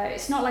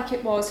like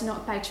it was,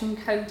 not bedroom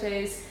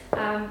coders.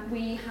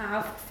 We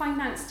have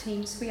finance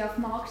teams, we have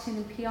marketing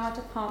and PR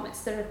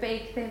departments that are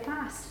big, they're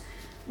vast.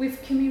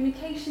 With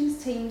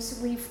communications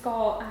teams, we've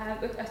got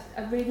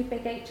a really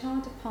big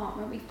HR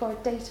department, we've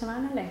got data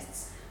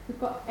analysts, we've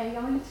got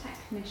AI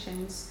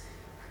technicians,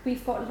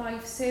 we've got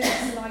live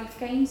service, live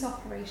games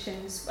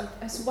operations,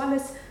 as well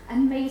as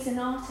amazing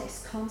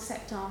artists,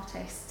 concept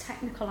artists,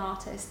 technical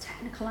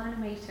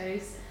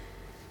animators,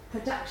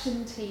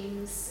 production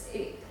teams.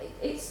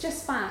 It's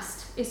just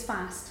vast, it's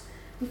vast.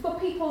 We've got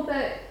people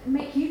that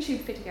make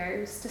YouTube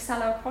videos to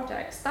sell our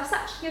products. That's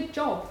actually a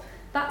job.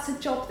 That's a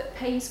job that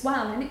pays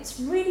well, and it's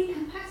really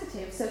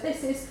competitive. So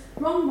this is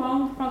wrong,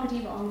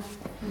 roggedy wrong.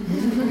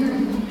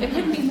 It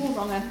couldn't be more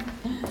wronger.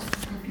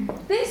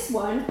 This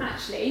one,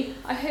 actually,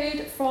 I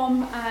heard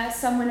from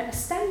someone at a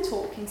STEM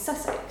talk in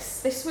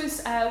Sussex. This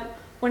was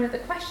one of the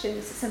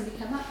questions that somebody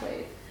came up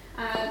with.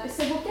 They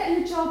said, well,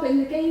 getting a job in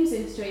the games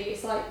industry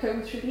is like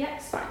going through the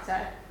X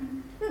Factor.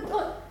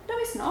 No,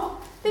 it's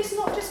not. There's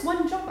not just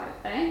one job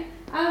out there.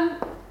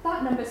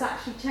 That number's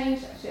actually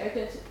changed, actually. I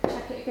did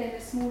check it again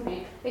this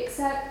morning. It's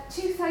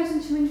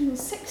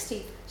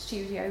 2,260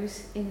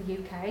 studios in the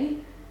UK.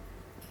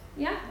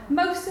 Yeah,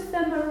 most of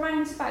them are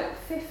around about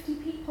 50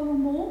 people or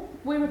more.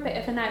 We're a bit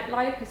of an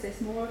outlier because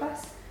there's more of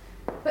us,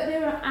 but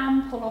there are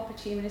ample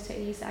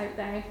opportunities out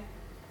there.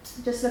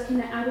 Just looking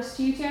at our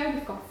studio,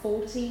 we've got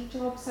 40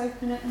 jobs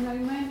open at the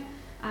moment.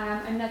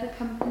 Another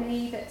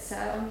company that's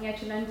on the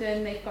edge of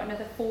London, they've got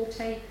another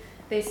 40.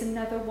 There's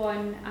another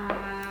one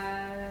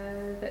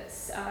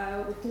that's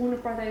with Warner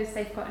Brothers,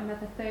 they've got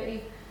another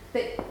 30.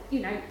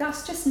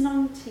 That's just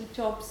 90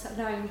 jobs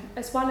alone,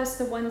 as well as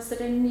the ones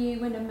that are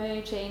new and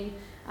emerging,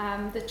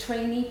 the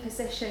trainee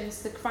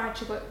positions, the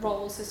graduate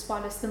roles, as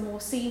well as the more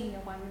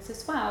senior ones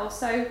as well.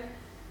 So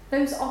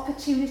those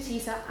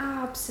opportunities are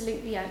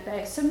absolutely out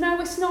there. So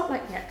no, it's not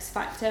like the X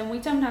Factor, and we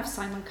don't have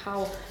Simon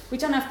Cowell. We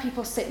don't have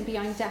people sitting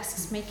behind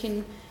desks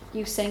making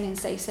you sing and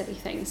say silly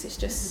things. It's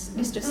just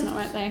not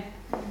out there.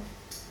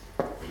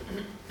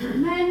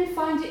 Men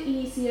find it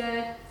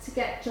easier to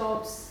get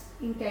jobs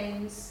in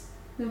games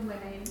than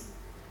women.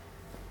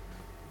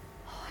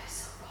 Oh, it's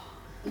so wrong.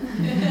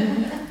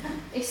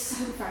 It's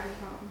so very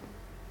wrong.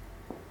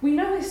 We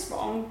know it's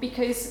wrong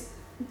because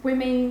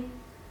women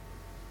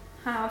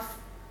have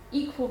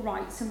equal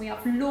rights and we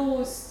have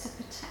laws to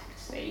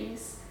protect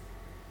these.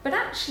 But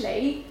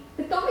actually,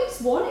 the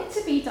guys want it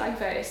to be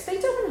diverse. They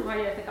don't want to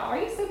hire the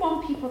guys. They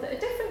want people that are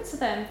different to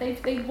them.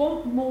 They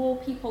want more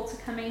people to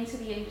come into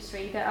the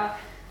industry that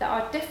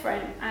are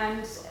different.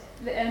 And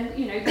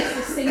there's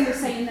this thing we're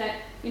saying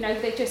that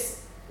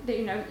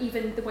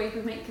even the way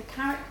we make the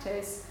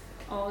characters,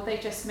 or they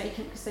just make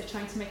it because they're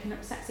trying to make them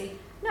look sexy.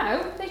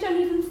 No, they don't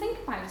even think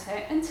about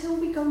it until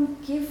we go and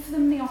give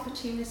them the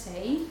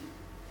opportunity.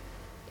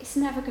 It's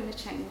never going to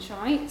change,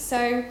 right?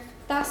 So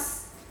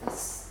that's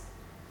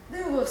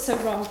so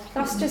wrong.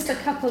 That's just a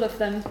couple of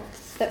them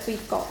that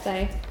we've got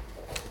there.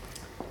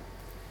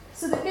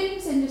 So the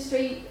games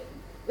industry,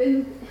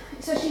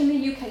 especially in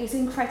the UK, is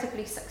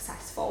incredibly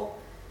successful.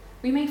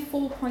 We made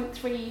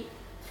 4.33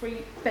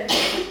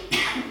 billion.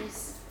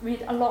 We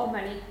made a lot of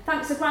money.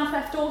 Thanks to Grand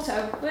Theft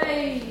Auto.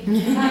 Way!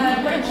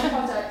 Great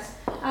product.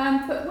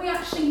 But we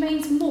actually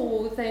made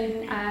more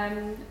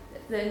than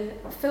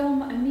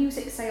film and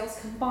music sales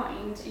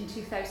combined in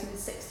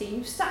 2016.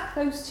 You stack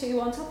those two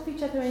on top of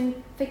each other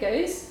in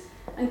figures,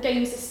 and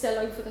games is still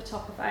over the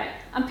top of it.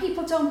 And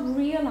people don't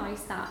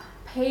realise that.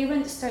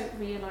 Parents don't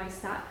realise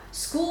that.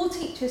 School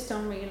teachers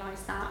don't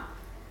realise that.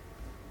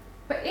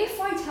 But if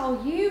I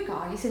tell you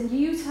guys, and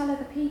you tell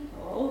other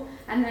people,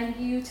 and then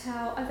you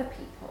tell other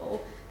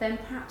people, then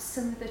perhaps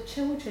some of the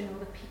children or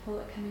the people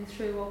that are coming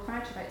through, or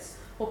graduates,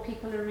 or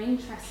people who are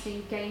interested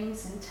in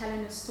games and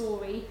telling a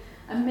story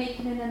and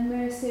making an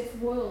immersive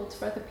world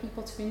for other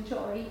people to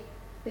enjoy,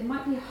 there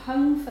might be a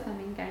home for them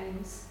in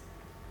games.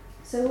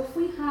 So if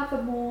we have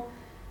a more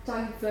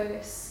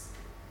diverse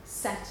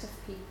set of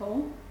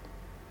people,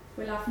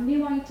 we'll have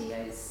new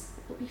ideas,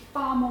 we'll be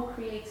far more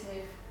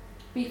creative,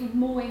 be even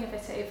more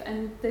innovative,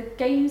 and the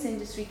games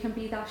industry can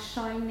be that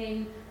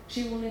shining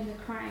jewel in the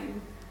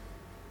crown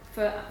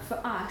for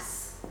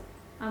us,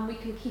 and we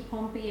can keep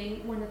on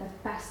being one of the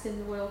best in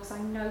the world, because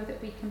I know that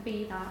we can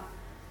be that.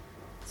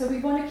 So we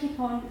want to keep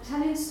on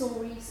telling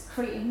stories,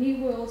 creating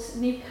new worlds,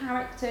 new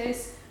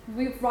characters.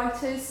 We're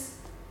writers.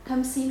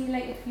 Come see me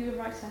later if you're a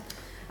writer.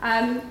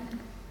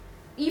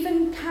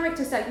 Even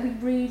characters that we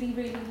really,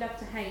 really love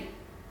to hate.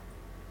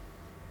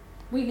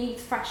 We need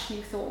fresh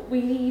new thought.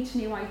 We need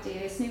new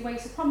ideas, new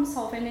ways of problem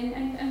solving,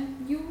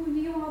 and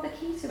you are the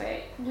key to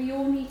it. We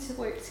all need to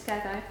work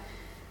together.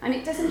 And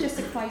it doesn't just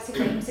apply to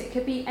games. It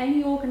could be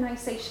any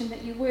organisation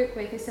that you work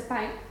with. It's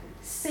about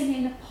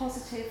singing a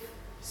positive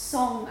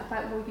song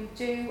about what you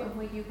do and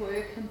where you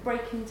work, and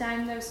breaking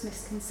down those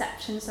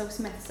misconceptions, those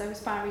myths, those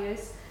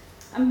barriers,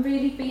 and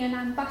really be an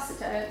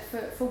ambassador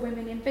for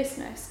women in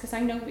business, because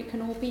I know we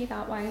can all be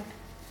that way.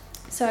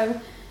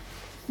 So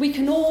we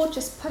can all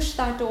just push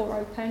that door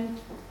open.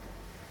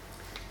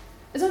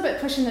 It's not about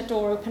pushing the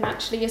door open,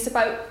 actually. It's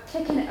about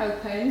kicking it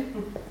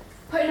open,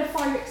 putting a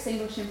fire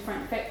extinguisher in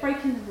front of it,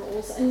 breaking the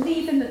rules, and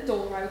leaving the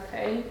door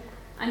open,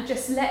 and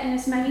just letting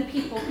as many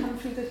people come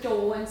through the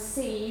door and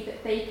see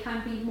that they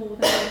can be more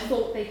than they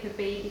thought they could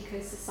be,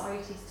 because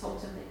society's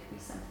told them they could be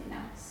something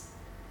else.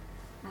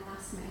 And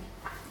that's me.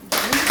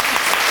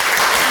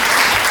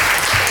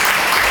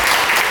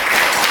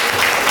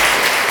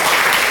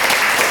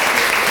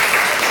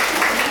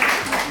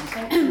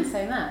 Thank you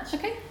so much.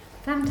 Okay.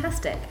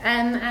 Fantastic.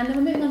 And then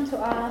we're moving on to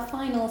our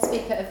final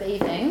speaker of the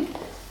evening,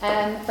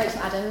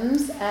 Rachael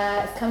Adams.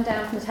 Has come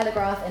down from the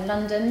Telegraph in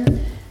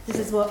London. This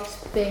is what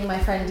being my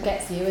friend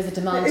gets you, is a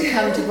demand to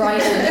come to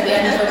Brighton at the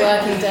end of a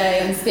working day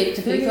and speak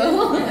to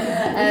people.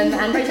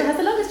 And Rachael has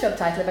the longest job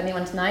title of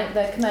anyone tonight,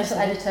 the Commercial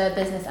Editor,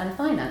 Business and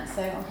Finance.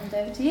 So I'll hand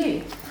over to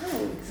you.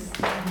 Thanks.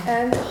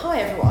 Hi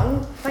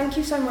everyone. Thank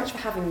you so much for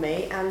having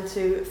me, and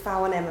to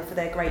Fal and Emma for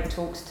their great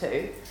talks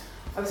too.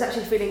 I was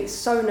actually feeling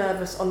so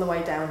nervous on the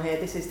way down here.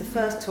 This is the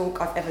first talk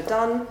I've ever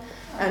done,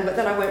 but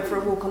then I went for a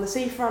walk on the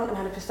seafront and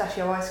had a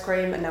pistachio ice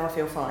cream, and now I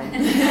feel fine.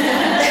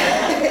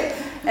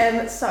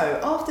 So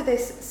after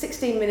this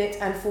 16-minute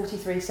and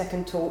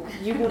 43-second talk,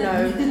 you will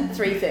know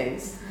 3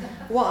 things.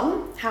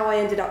 1, how I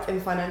ended up in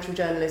financial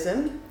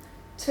journalism.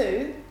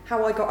 2,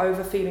 how I got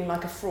over feeling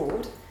like a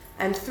fraud.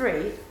 And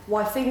 3,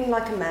 why feeling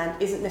like a man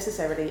isn't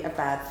necessarily a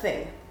bad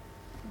thing.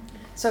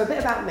 So a bit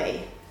about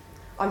me.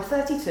 I'm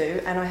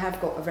 32 and I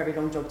have got a very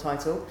long job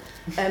title.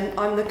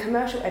 I'm the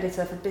commercial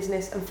editor for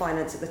business and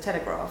finance at the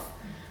Telegraph,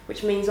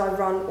 which means I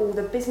run all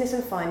the business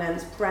and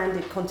finance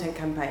branded content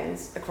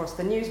campaigns across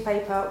the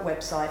newspaper,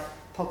 website,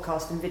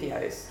 podcast and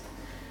videos.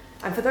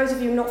 And for those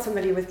of you not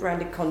familiar with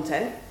branded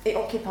content, it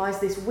occupies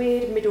this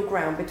weird middle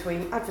ground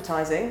between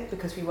advertising,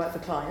 because we work for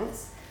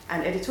clients,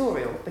 and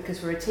editorial,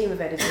 because we're a team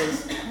of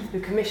editors who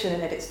commission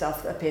and edit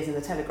stuff that appears in the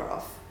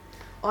Telegraph.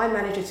 I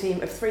manage a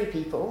team of 3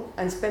 people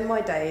and spend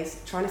my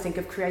days trying to think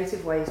of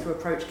creative ways to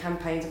approach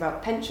campaigns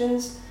about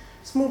pensions,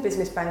 small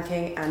business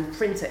banking and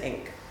printer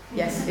ink.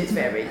 Yes, it's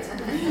varied.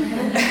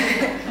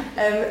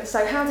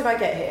 So how did I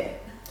get here?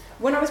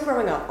 When I was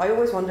growing up, I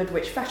always wondered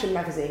which fashion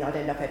magazine I'd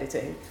end up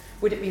editing.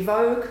 Would it be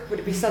Vogue? Would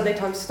it be Sunday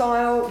Times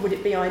Style? Would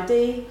it be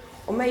ID?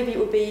 Or maybe it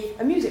would be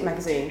a music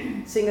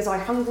magazine, seeing as I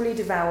hungrily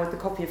devoured the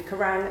copy of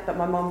Kerrang that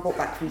my mum brought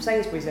back from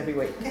Sainsbury's every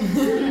week.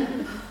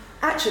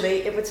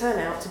 Actually, it would turn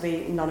out to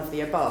be none of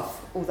the above,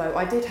 although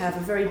I did have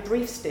a very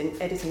brief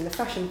stint editing the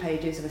fashion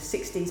pages of a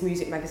 60s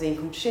music magazine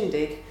called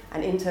Shindig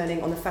and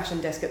interning on the fashion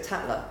desk at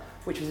Tatler,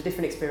 which was a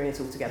different experience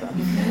altogether.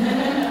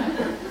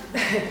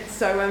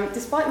 So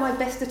despite my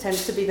best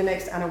attempts to be the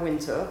next Anna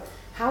Wintour,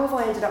 how have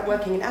I ended up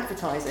working in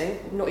advertising,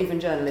 not even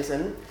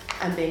journalism,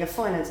 and being a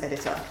finance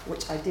editor,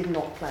 which I did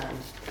not plan?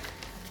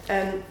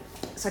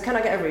 So can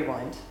I get a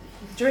rewind?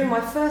 During my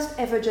first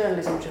ever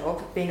journalism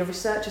job, being a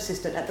research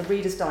assistant at the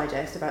Reader's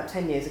Digest about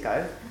 10 years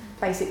ago,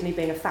 basically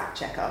being a fact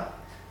checker,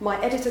 my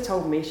editor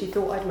told me she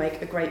thought I'd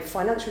make a great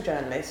financial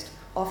journalist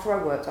after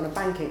I worked on a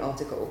banking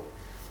article.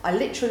 I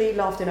literally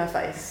laughed in her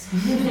face.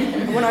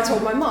 And when I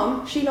told my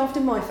mum, she laughed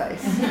in my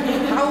face.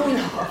 How we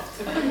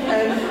laughed.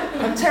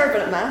 I'm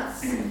terrible at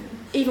maths,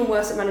 even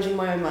worse at managing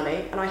my own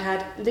money, and I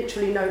had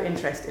literally no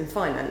interest in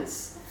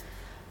finance.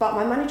 But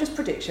my manager's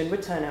prediction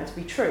would turn out to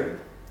be true.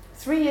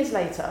 3 years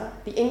later,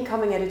 the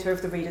incoming editor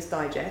of the Reader's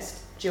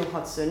Digest, Jill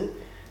Hudson,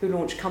 who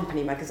launched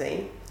Company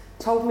magazine,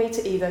 told me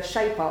to either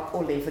shape up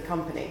or leave the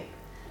company.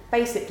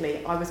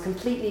 Basically, I was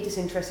completely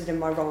disinterested in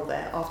my role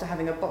there after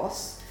having a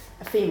boss,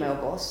 a female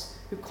boss,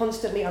 who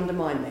constantly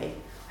undermined me.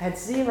 I had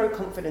zero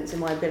confidence in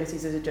my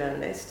abilities as a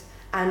journalist,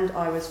 and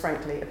I was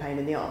frankly a pain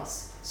in the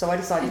arse. So I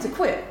decided to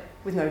quit,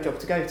 with no job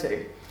to go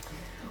to.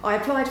 I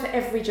applied for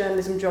every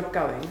journalism job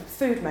going,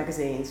 food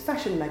magazines,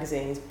 fashion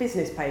magazines,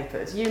 business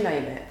papers, you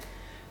name it.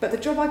 But the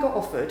job I got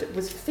offered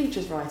was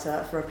features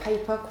writer for a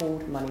paper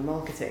called Money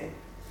Marketing.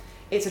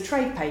 It's a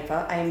trade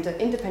paper aimed at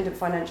independent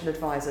financial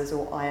advisors,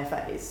 or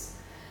IFAs.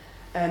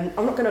 I'm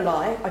not going to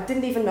lie, I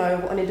didn't even know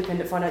what an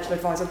independent financial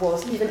advisor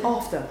was even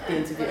after the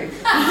interview.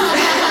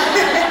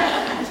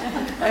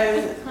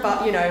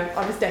 But, you know,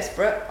 I was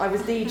desperate. I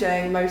was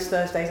DJing most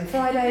Thursdays and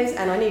Fridays,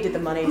 and I needed the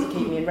money to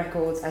keep me in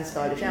records and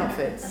stylish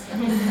outfits.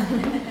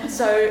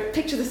 So,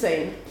 picture the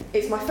scene.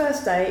 It's my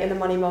first day in the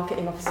money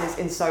marketing offices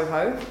in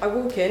Soho. I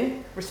walk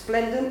in,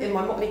 resplendent in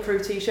my Motley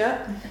Crue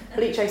t-shirt,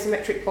 bleach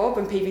asymmetric bob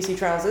and PVC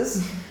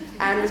trousers,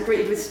 and was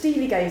greeted with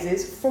steely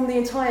gazes from the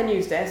entire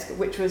news desk,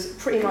 which was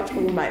pretty much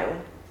all male.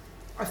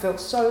 I felt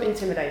so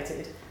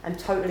intimidated and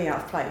totally out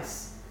of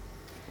place.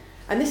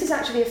 And this is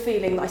actually a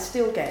feeling that I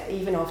still get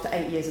even after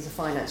 8 years as a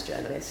finance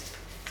journalist.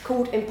 It's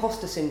called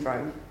imposter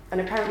syndrome,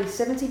 and apparently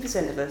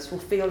 70% of us will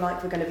feel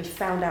like we're going to be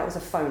found out as a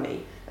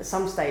phony at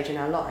some stage in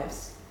our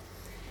lives.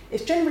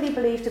 It's generally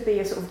believed to be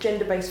a sort of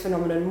gender-based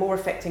phenomenon more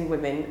affecting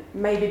women,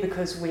 maybe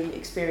because we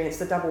experience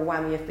the double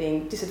whammy of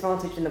being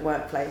disadvantaged in the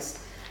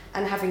workplace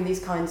and having these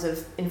kinds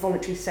of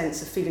involuntary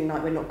sense of feeling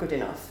like we're not good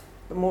enough.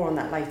 But more on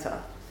that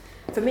later.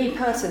 For me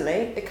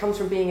personally, it comes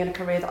from being in a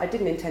career that I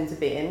didn't intend to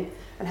be in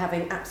and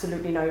having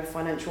absolutely no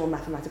financial or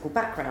mathematical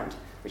background,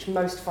 which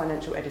most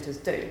financial editors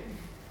do.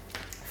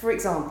 For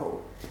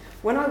example,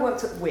 when I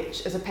worked at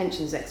Which as a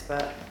pensions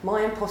expert,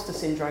 my imposter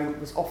syndrome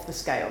was off the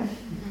scale.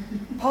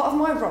 Part of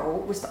my role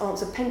was to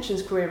answer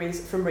pensions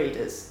queries from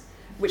readers,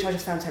 which I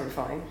just found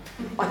terrifying.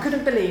 I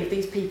couldn't believe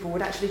these people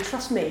would actually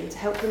trust me to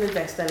help them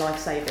invest their life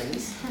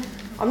savings.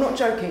 I'm not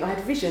joking, I had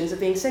visions of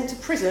being sent to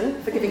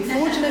prison for giving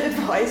fraudulent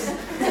advice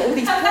to all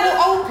these poor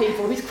old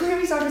people whose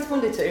queries I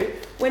responded to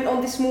went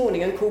on this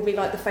morning and called me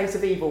like the face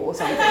of evil or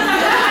something.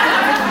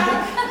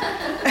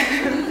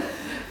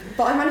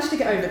 But I managed to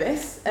get over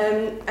this,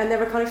 and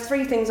there are kind of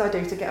 3 things I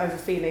do to get over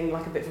feeling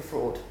like a bit of a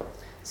fraud.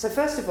 So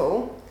first of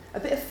all, a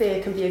bit of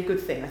fear can be a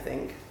good thing, I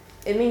think.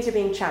 It means you're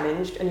being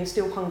challenged and you're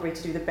still hungry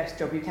to do the best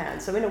job you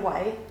can. So in a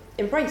way,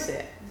 embrace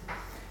it.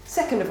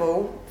 Second of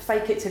all,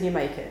 fake it till you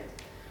make it.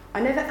 I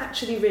never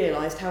actually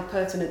realised how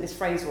pertinent this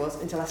phrase was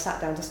until I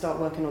sat down to start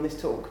working on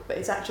this talk, but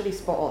it's actually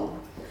spot on.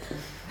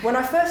 When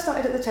I first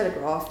started at the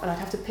Telegraph and I'd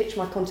have to pitch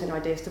my content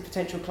ideas to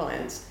potential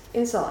clients,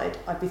 inside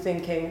I'd be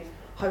thinking,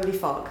 holy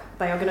fuck,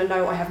 they are going to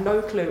know I have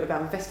no clue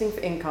about investing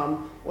for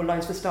income or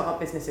loans for start-up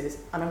businesses,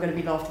 and I'm going to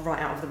be laughed right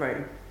out of the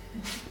room.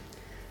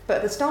 But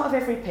at the start of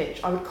every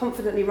pitch, I would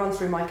confidently run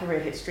through my career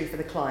history for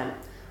the client.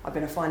 I've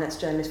been a finance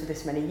journalist for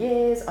this many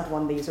years, I'd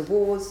won these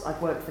awards,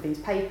 I'd worked for these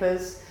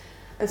papers.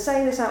 And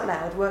saying this out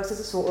loud works as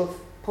a sort of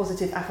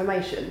positive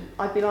affirmation.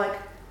 I'd be like,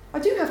 I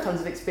do have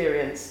tons of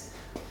experience.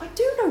 I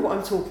do know what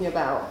I'm talking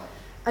about.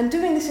 And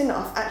doing this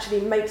enough actually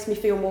makes me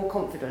feel more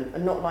confident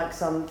and not like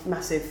some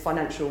massive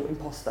financial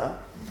imposter.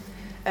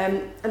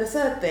 And the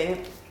third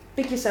thing,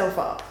 big yourself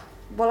up.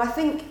 While I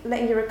think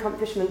letting your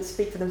accomplishments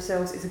speak for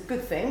themselves is a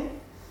good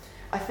thing,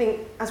 I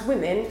think as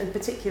women, and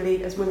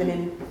particularly as women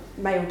in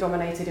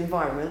male-dominated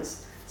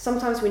environments,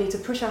 sometimes we need to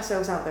push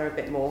ourselves out there a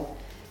bit more,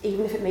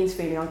 even if it means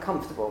feeling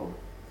uncomfortable.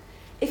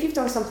 If you've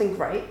done something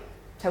great,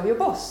 tell your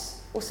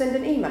boss or send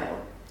an email.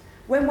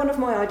 When one of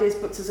my ideas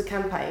books as a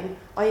campaign,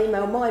 I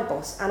email my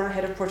boss and our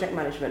head of project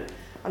management,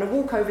 and I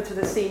walk over to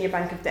the senior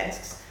bank of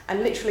desks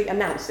and literally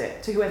announce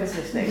it to whoever's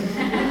listening.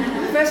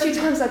 The first few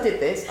times I did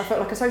this, I felt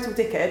like a total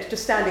dickhead,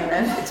 just standing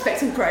there,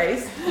 expecting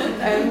praise.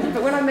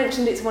 But when I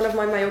mentioned it to one of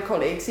my male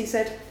colleagues, he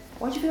said,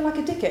 "Why do you feel like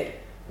a dickhead?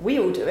 We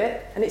all do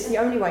it, and it's the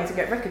only way to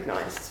get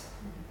recognised."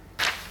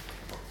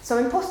 So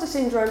imposter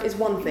syndrome is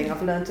one thing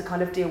I've learned to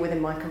kind of deal with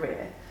in my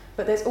career,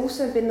 but there's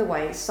also been the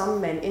way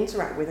some men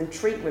interact with and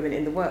treat women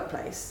in the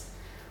workplace.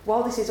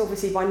 While this is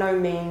obviously by no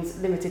means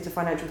limited to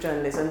financial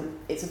journalism,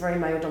 it's a very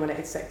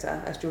male-dominated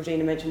sector, as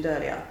Georgina mentioned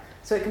earlier,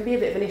 so it can be a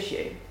bit of an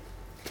issue.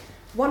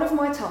 One of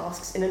my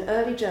tasks in an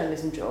early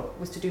journalism job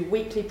was to do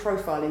weekly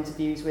profile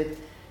interviews with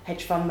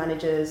hedge fund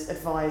managers,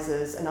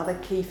 advisors, and other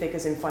key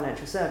figures in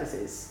financial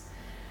services.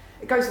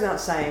 It goes without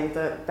saying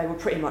that they were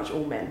pretty much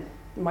all men.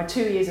 In my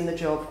 2 years in the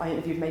job, I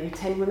interviewed maybe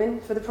 10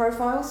 women for the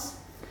profiles.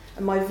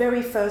 And my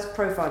very first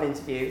profile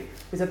interview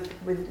was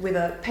with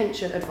a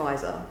pension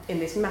advisor in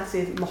this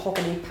massive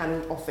mahogany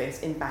panelled office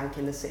in Bank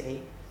in the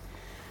city.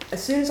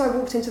 As soon as I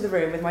walked into the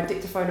room with my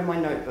dictaphone and my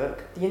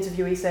notebook, the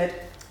interviewee said,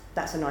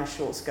 "That's a nice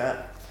short skirt."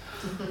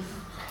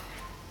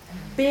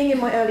 Being in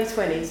my early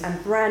 20s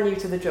and brand new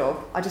to the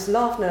job, I just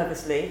laughed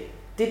nervously,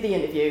 did the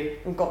interview,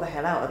 and got the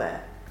hell out of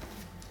there.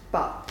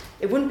 But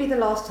it wouldn't be the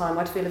last time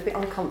I'd feel a bit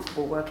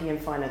uncomfortable working in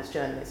finance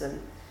journalism.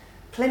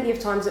 Plenty of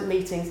times at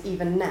meetings,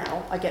 even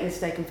now, I get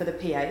mistaken for the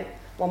PA,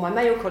 while my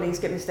male colleagues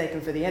get mistaken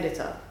for the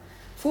editor.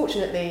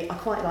 Fortunately, I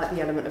quite like the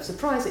element of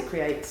surprise it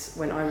creates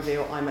when I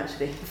reveal I'm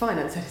actually the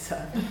finance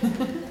editor.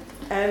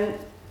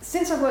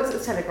 Since I've worked at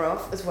the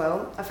Telegraph as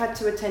well, I've had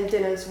to attend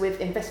dinners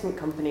with investment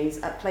companies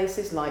at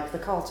places like the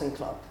Carlton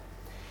Club.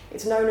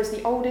 It's known as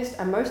the oldest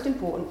and most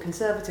important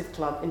conservative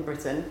club in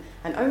Britain,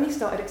 and only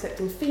started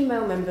accepting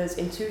female members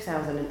in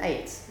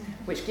 2008,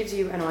 which gives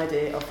you an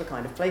idea of the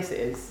kind of place it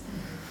is.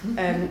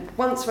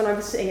 Once when I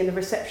was sitting in the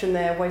reception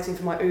there waiting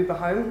for my Uber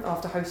home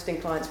after hosting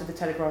clients with the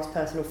Telegraph's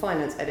personal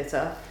finance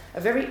editor,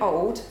 a very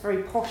old,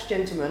 very posh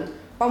gentleman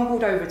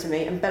bumbled over to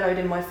me and bellowed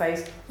in my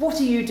face,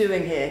 "What are you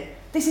doing here?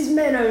 This is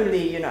men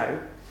only, you know."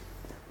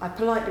 I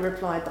politely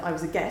replied that I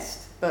was a guest,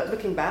 but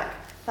looking back,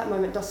 that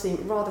moment does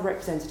seem rather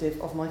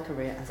representative of my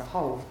career as a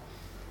whole.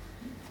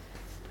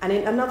 And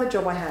in another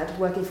job I had,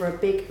 working for a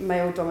big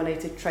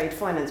male-dominated trade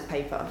finance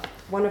paper,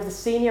 one of the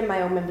senior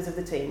male members of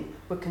the team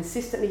would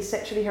consistently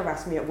sexually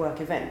harass me at work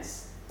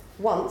events.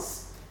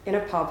 Once, in a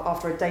pub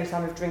after a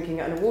daytime of drinking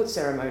at an awards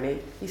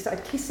ceremony, he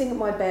started kissing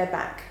my bare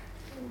back.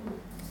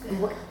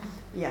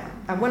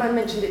 And when I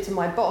mentioned it to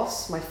my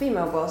boss, my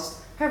female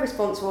boss, her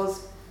response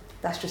was,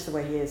 "That's just the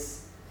way he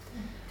is."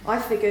 I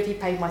figured he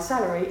paid my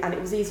salary and it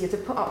was easier to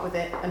put up with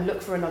it and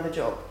look for another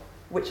job,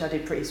 which I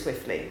did pretty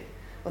swiftly.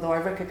 Although I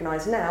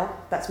recognise now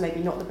that's maybe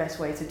not the best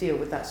way to deal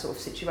with that sort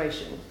of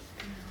situation.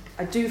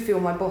 I do feel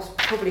my boss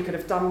probably could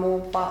have done more,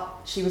 but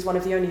she was one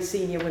of the only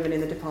senior women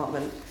in the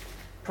department.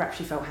 Perhaps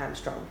she felt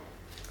hamstrung.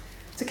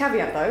 To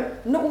caveat though,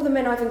 not all the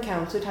men I've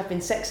encountered have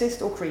been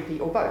sexist or creepy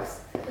or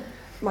both.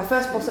 My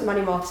first boss at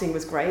Money Marketing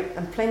was great,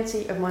 and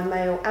plenty of my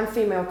male and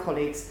female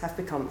colleagues have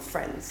become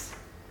friends.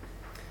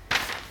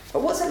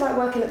 But what's it like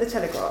working at the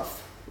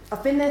Telegraph?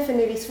 I've been there for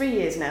nearly 3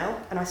 years now,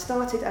 and I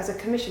started as a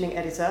commissioning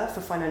editor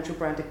for financial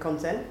branded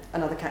content,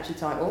 another catchy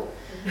title,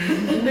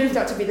 and moved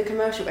up to be the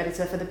commercial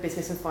editor for the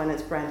business and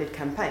finance branded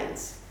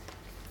campaigns.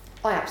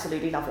 I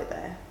absolutely love it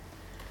there.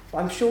 But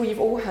I'm sure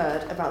you've all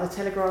heard about the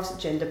Telegraph's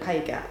gender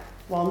pay gap.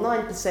 While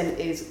 9%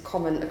 is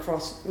common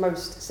across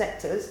most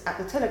sectors, at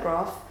the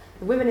Telegraph,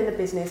 the women in the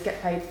business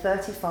get paid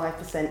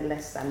 35%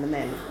 less than the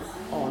men,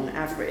 on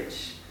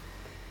average.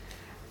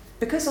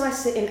 Because I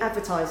sit in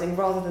advertising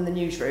rather than the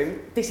newsroom,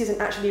 this isn't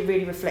actually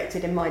really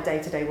reflected in my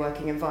day-to-day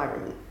working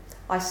environment.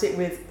 I sit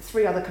with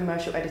 3 other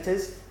commercial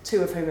editors,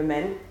 2 of whom are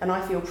men, and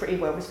I feel pretty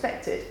well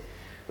respected,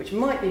 which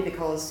might be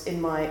because in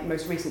my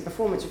most recent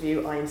performance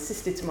review, I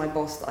insisted to my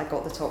boss that I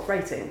got the top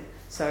rating.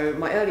 So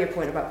my earlier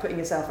point about putting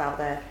yourself out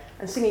there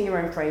and singing your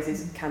own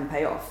praises can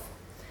pay off.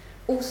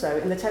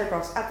 Also, in the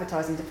Telegraph's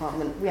advertising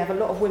department, we have a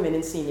lot of women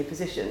in senior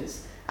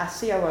positions. Our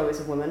COO is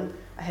a woman,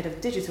 our head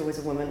of digital is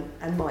a woman,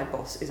 and my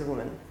boss is a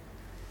woman.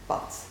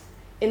 But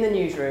in the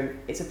newsroom,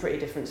 it's a pretty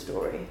different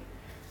story.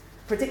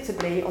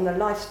 Predictably, on the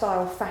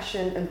lifestyle,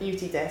 fashion and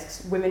beauty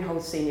desks, women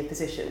hold senior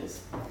positions.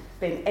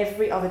 But in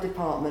every other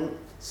department,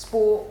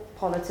 sport,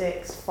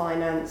 politics,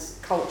 finance,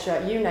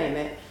 culture, you name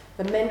it,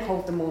 the men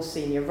hold the more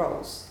senior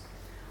roles.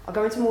 I'll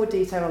go into more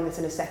detail on this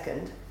in a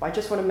second, but I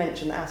just want to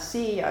mention that our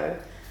CEO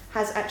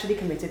has actually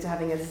committed to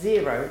having a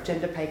 0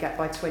 gender pay gap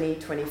by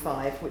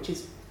 2025, which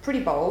is pretty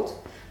bold,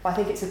 but I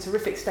think it's a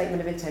terrific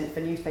statement of intent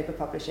for newspaper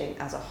publishing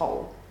as a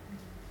whole.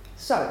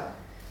 So,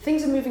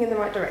 things are moving in the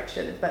right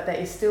direction, but there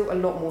is still a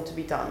lot more to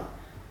be done.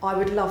 I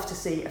would love to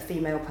see a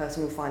female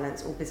personal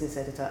finance or business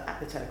editor at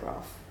the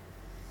Telegraph.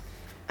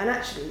 And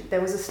actually,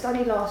 there was a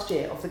study last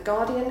year of The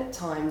Guardian,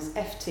 Times,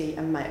 FT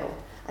and Mail,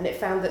 and it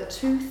found that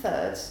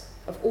 2/3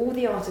 of all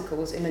the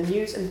articles in the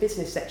news and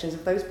business sections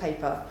of those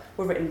papers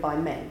were written by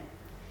men,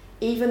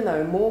 even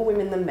though more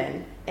women than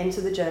men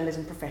enter the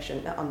journalism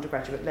profession at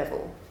undergraduate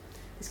level.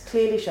 This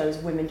clearly shows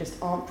women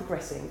just aren't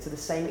progressing to the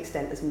same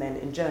extent as men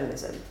in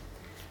journalism.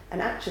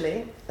 And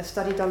actually, a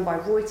study done by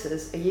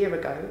Reuters a year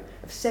ago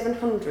of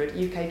 700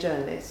 UK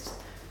journalists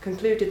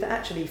concluded that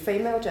actually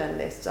female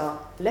journalists are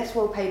less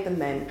well paid than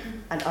men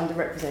and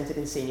underrepresented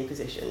in senior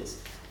positions,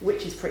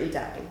 which is pretty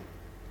damning.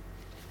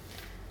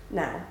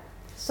 Now,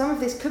 some of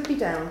this could be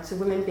down to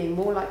women being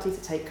more likely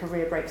to take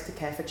career breaks to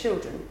care for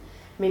children,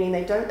 meaning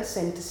they don't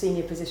ascend to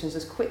senior positions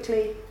as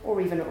quickly or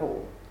even at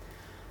all.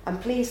 I'm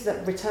pleased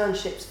that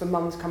returnships for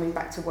mums coming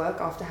back to work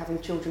after having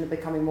children are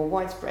becoming more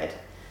widespread,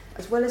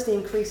 as well as the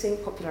increasing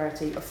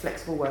popularity of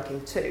flexible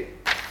working too.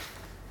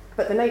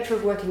 But the nature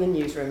of working in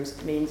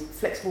newsrooms means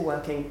flexible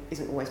working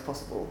isn't always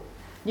possible.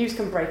 News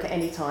can break at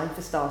any time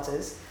for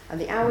starters, and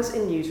the hours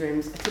in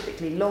newsrooms are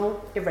typically long,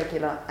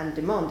 irregular and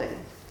demanding.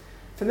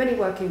 For many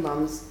working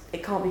mums,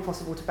 it can't be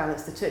possible to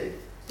balance the two,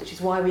 which is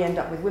why we end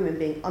up with women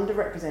being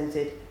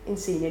underrepresented in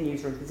senior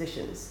newsroom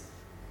positions.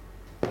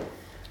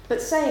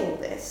 But saying all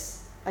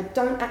this, I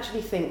don't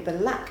actually think the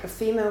lack of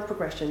female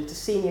progression to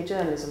senior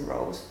journalism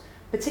roles,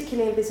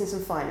 particularly in business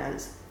and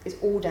finance, is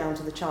all down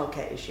to the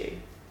childcare issue.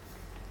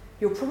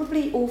 You're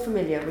probably all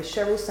familiar with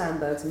Sheryl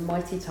Sandberg's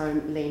mighty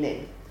tome, Lean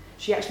In.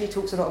 She actually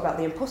talks a lot about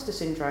the imposter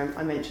syndrome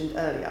I mentioned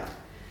earlier.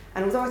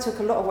 And although I took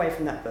a lot away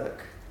from that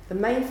book, the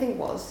main thing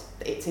was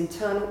that it's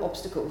internal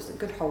obstacles that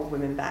could hold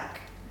women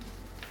back.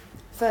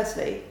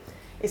 Firstly,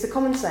 it's a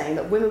common saying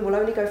that women will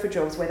only go for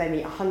jobs where they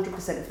meet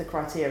 100% of the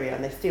criteria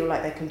and they feel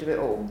like they can do it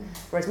all,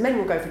 whereas men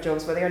will go for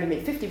jobs where they only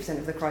meet 50%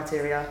 of the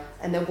criteria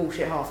and they'll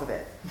bullshit half of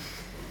it.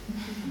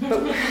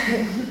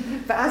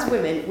 But as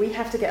women, we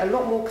have to get a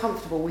lot more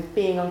comfortable with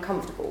being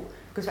uncomfortable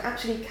because we're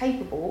actually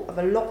capable of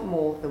a lot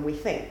more than we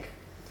think.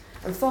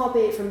 And far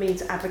be it from me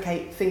to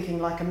advocate thinking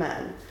like a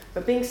man,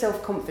 but being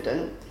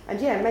self-confident,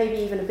 and maybe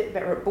even a bit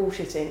better at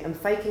bullshitting and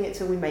faking it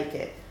till we make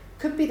it,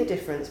 could be the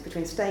difference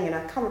between staying in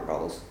our current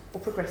roles or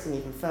progressing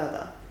even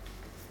further.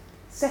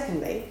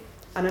 Secondly,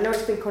 and I know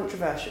it's been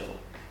controversial,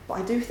 but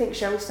I do think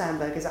Sheryl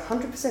Sandberg is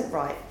 100%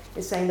 right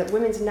in saying that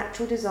women's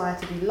natural desire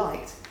to be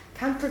liked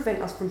can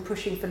prevent us from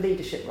pushing for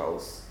leadership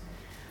roles.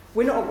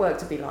 We're not at work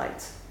to be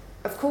liked.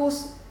 Of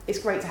course, it's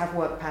great to have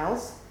work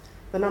pals.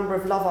 The number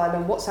of Love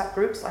Island WhatsApp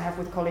groups I have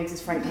with colleagues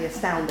is frankly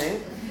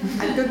astounding,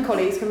 and good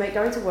colleagues can make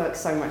going to work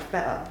so much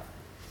better.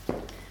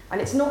 And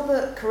it's not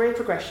that career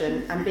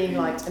progression and being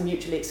liked are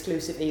mutually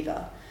exclusive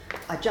either.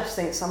 I just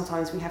think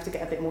sometimes we have to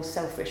get a bit more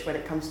selfish when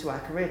it comes to our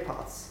career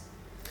paths.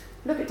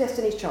 Look at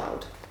Destiny's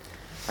Child.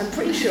 I'm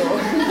pretty sure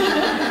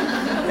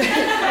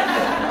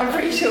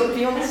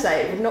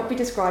Beyoncé would not be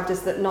described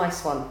as the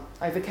nice one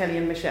over Kelly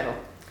and Michelle.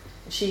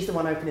 She's the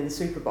one opening the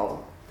Super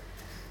Bowl.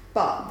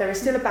 But there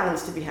is still a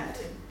balance to be had.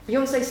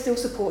 Beyoncé still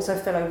supports her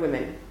fellow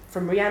women,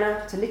 from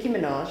Rihanna to Nicki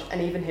Minaj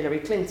and even Hillary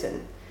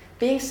Clinton.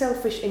 Being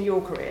selfish in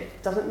your career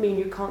doesn't mean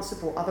you can't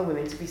support other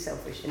women to be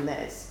selfish in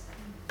theirs.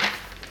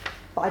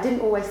 But I didn't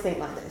always think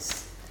like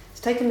this.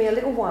 It's taken me a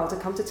little while to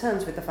come to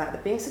terms with the fact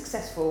that being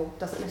successful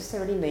doesn't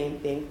necessarily mean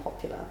being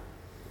popular.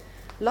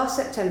 Last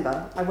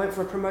September, I went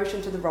for a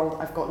promotion to the role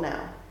that I've got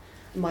now.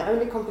 My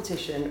only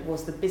competition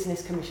was the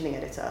business commissioning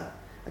editor,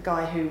 a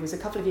guy who was a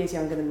couple of years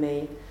younger than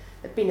me,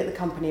 had been at the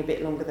company a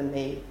bit longer than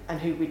me, and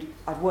who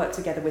I'd worked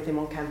together with him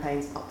on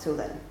campaigns up till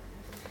then.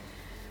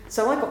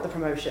 So I got the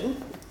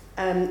promotion,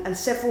 and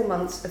several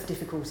months of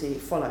difficulty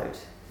followed.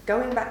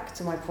 Going back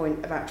to my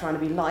point about trying to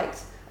be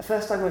liked, at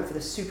first I went for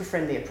the super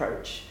friendly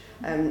approach,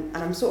 and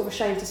I'm sort of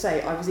ashamed to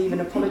say I was even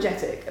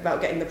apologetic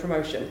about getting the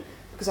promotion,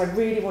 because I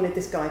really wanted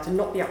this guy to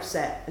not be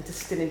upset and to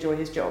still enjoy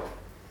his job.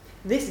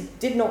 This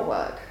did not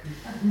work.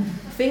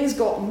 Things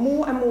got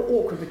more and more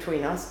awkward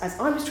between us as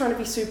I was trying to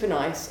be super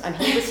nice and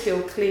he was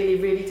still clearly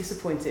really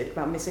disappointed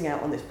about missing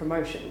out on this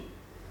promotion.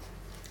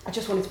 I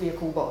just wanted to be a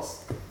cool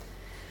boss.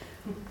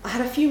 I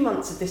had a few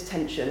months of this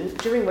tension,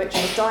 during which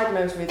I was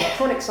diagnosed with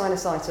chronic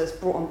sinusitis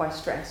brought on by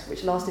stress,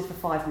 which lasted for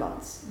 5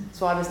 months.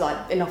 So I was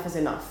like, enough is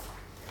enough.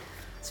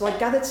 So I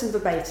gathered some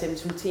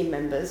verbatims from team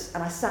members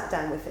and I sat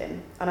down with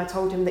him and I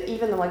told him that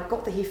even though I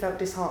got that he felt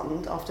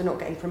disheartened after not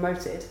getting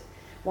promoted,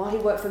 while he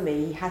worked for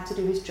me, he had to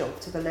do his job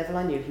to the level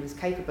I knew he was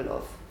capable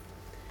of.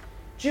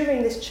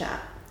 During this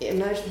chat, it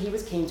emerged that he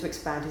was keen to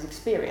expand his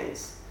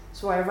experience,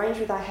 so I arranged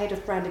with our head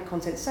of branded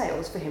content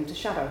sales for him to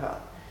shadow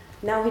her.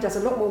 Now he does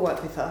a lot more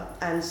work with her,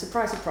 and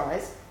surprise,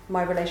 surprise,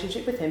 my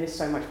relationship with him is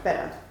so much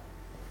better.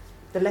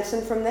 The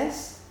lesson from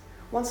this?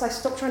 Once I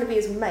stopped trying to be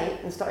his mate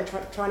and started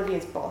trying to be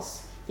his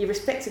boss, he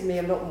respected me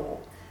a lot more,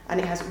 and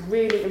it has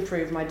really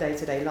improved my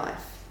day-to-day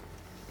life.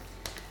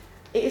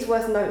 It is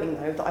worth noting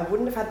though that I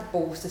wouldn't have had the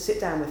balls to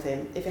sit down with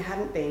him if it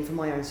hadn't been for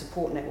my own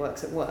support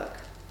networks at work.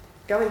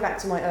 Going back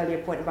to my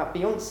earlier point about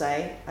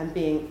Beyonce and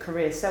being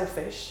career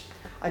selfish,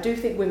 I do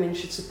think women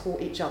should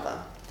support each other,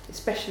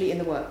 especially in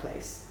the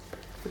workplace,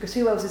 because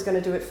who else is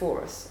going to do it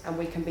for us? And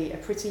we can be a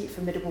pretty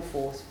formidable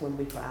force when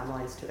we put our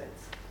minds to it.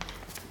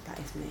 That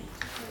is me.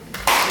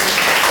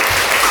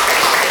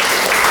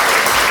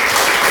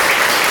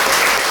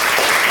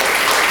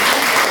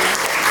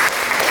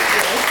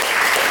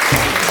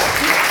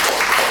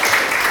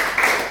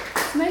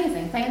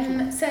 Amazing, thank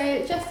you.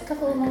 So just a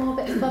couple more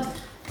bits of bobs.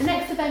 The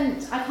next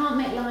event I can't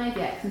make live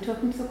yet because I'm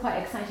talking to a quite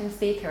exciting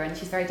speaker and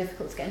she's very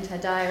difficult to get into her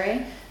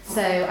diary,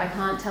 so I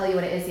can't tell you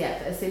what it is yet,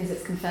 but as soon as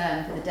it's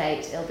confirmed for the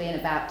date, it'll be in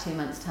about 2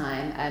 months'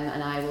 time,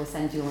 and I will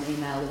send you an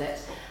email with it.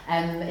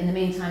 In the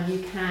meantime,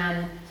 you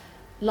can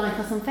like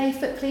us on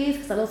Facebook, please,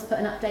 because I'll also put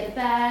an update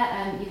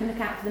there. You can look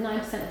out for the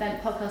 9%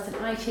 Event podcast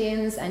on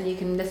iTunes, and you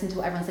can listen to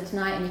what everyone said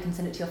tonight, and you can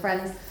send it to your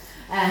friends.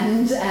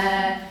 And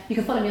you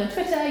can follow me on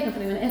Twitter, you can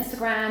follow me on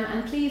Instagram,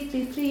 and please,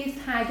 please, please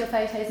tag your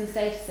photos and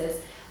statuses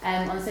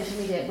on social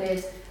media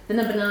with the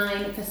number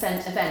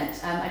 9%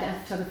 event. I don't have a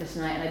photographer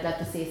tonight, and I'd love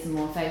to see some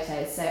more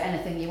photos, so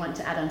anything you want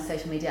to add on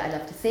social media, I'd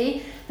love to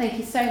see. Thank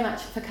you so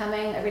much for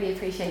coming. I really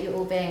appreciate you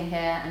all being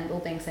here and all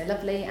being so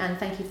lovely, and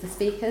thank you to the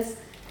speakers,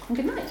 and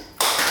good night.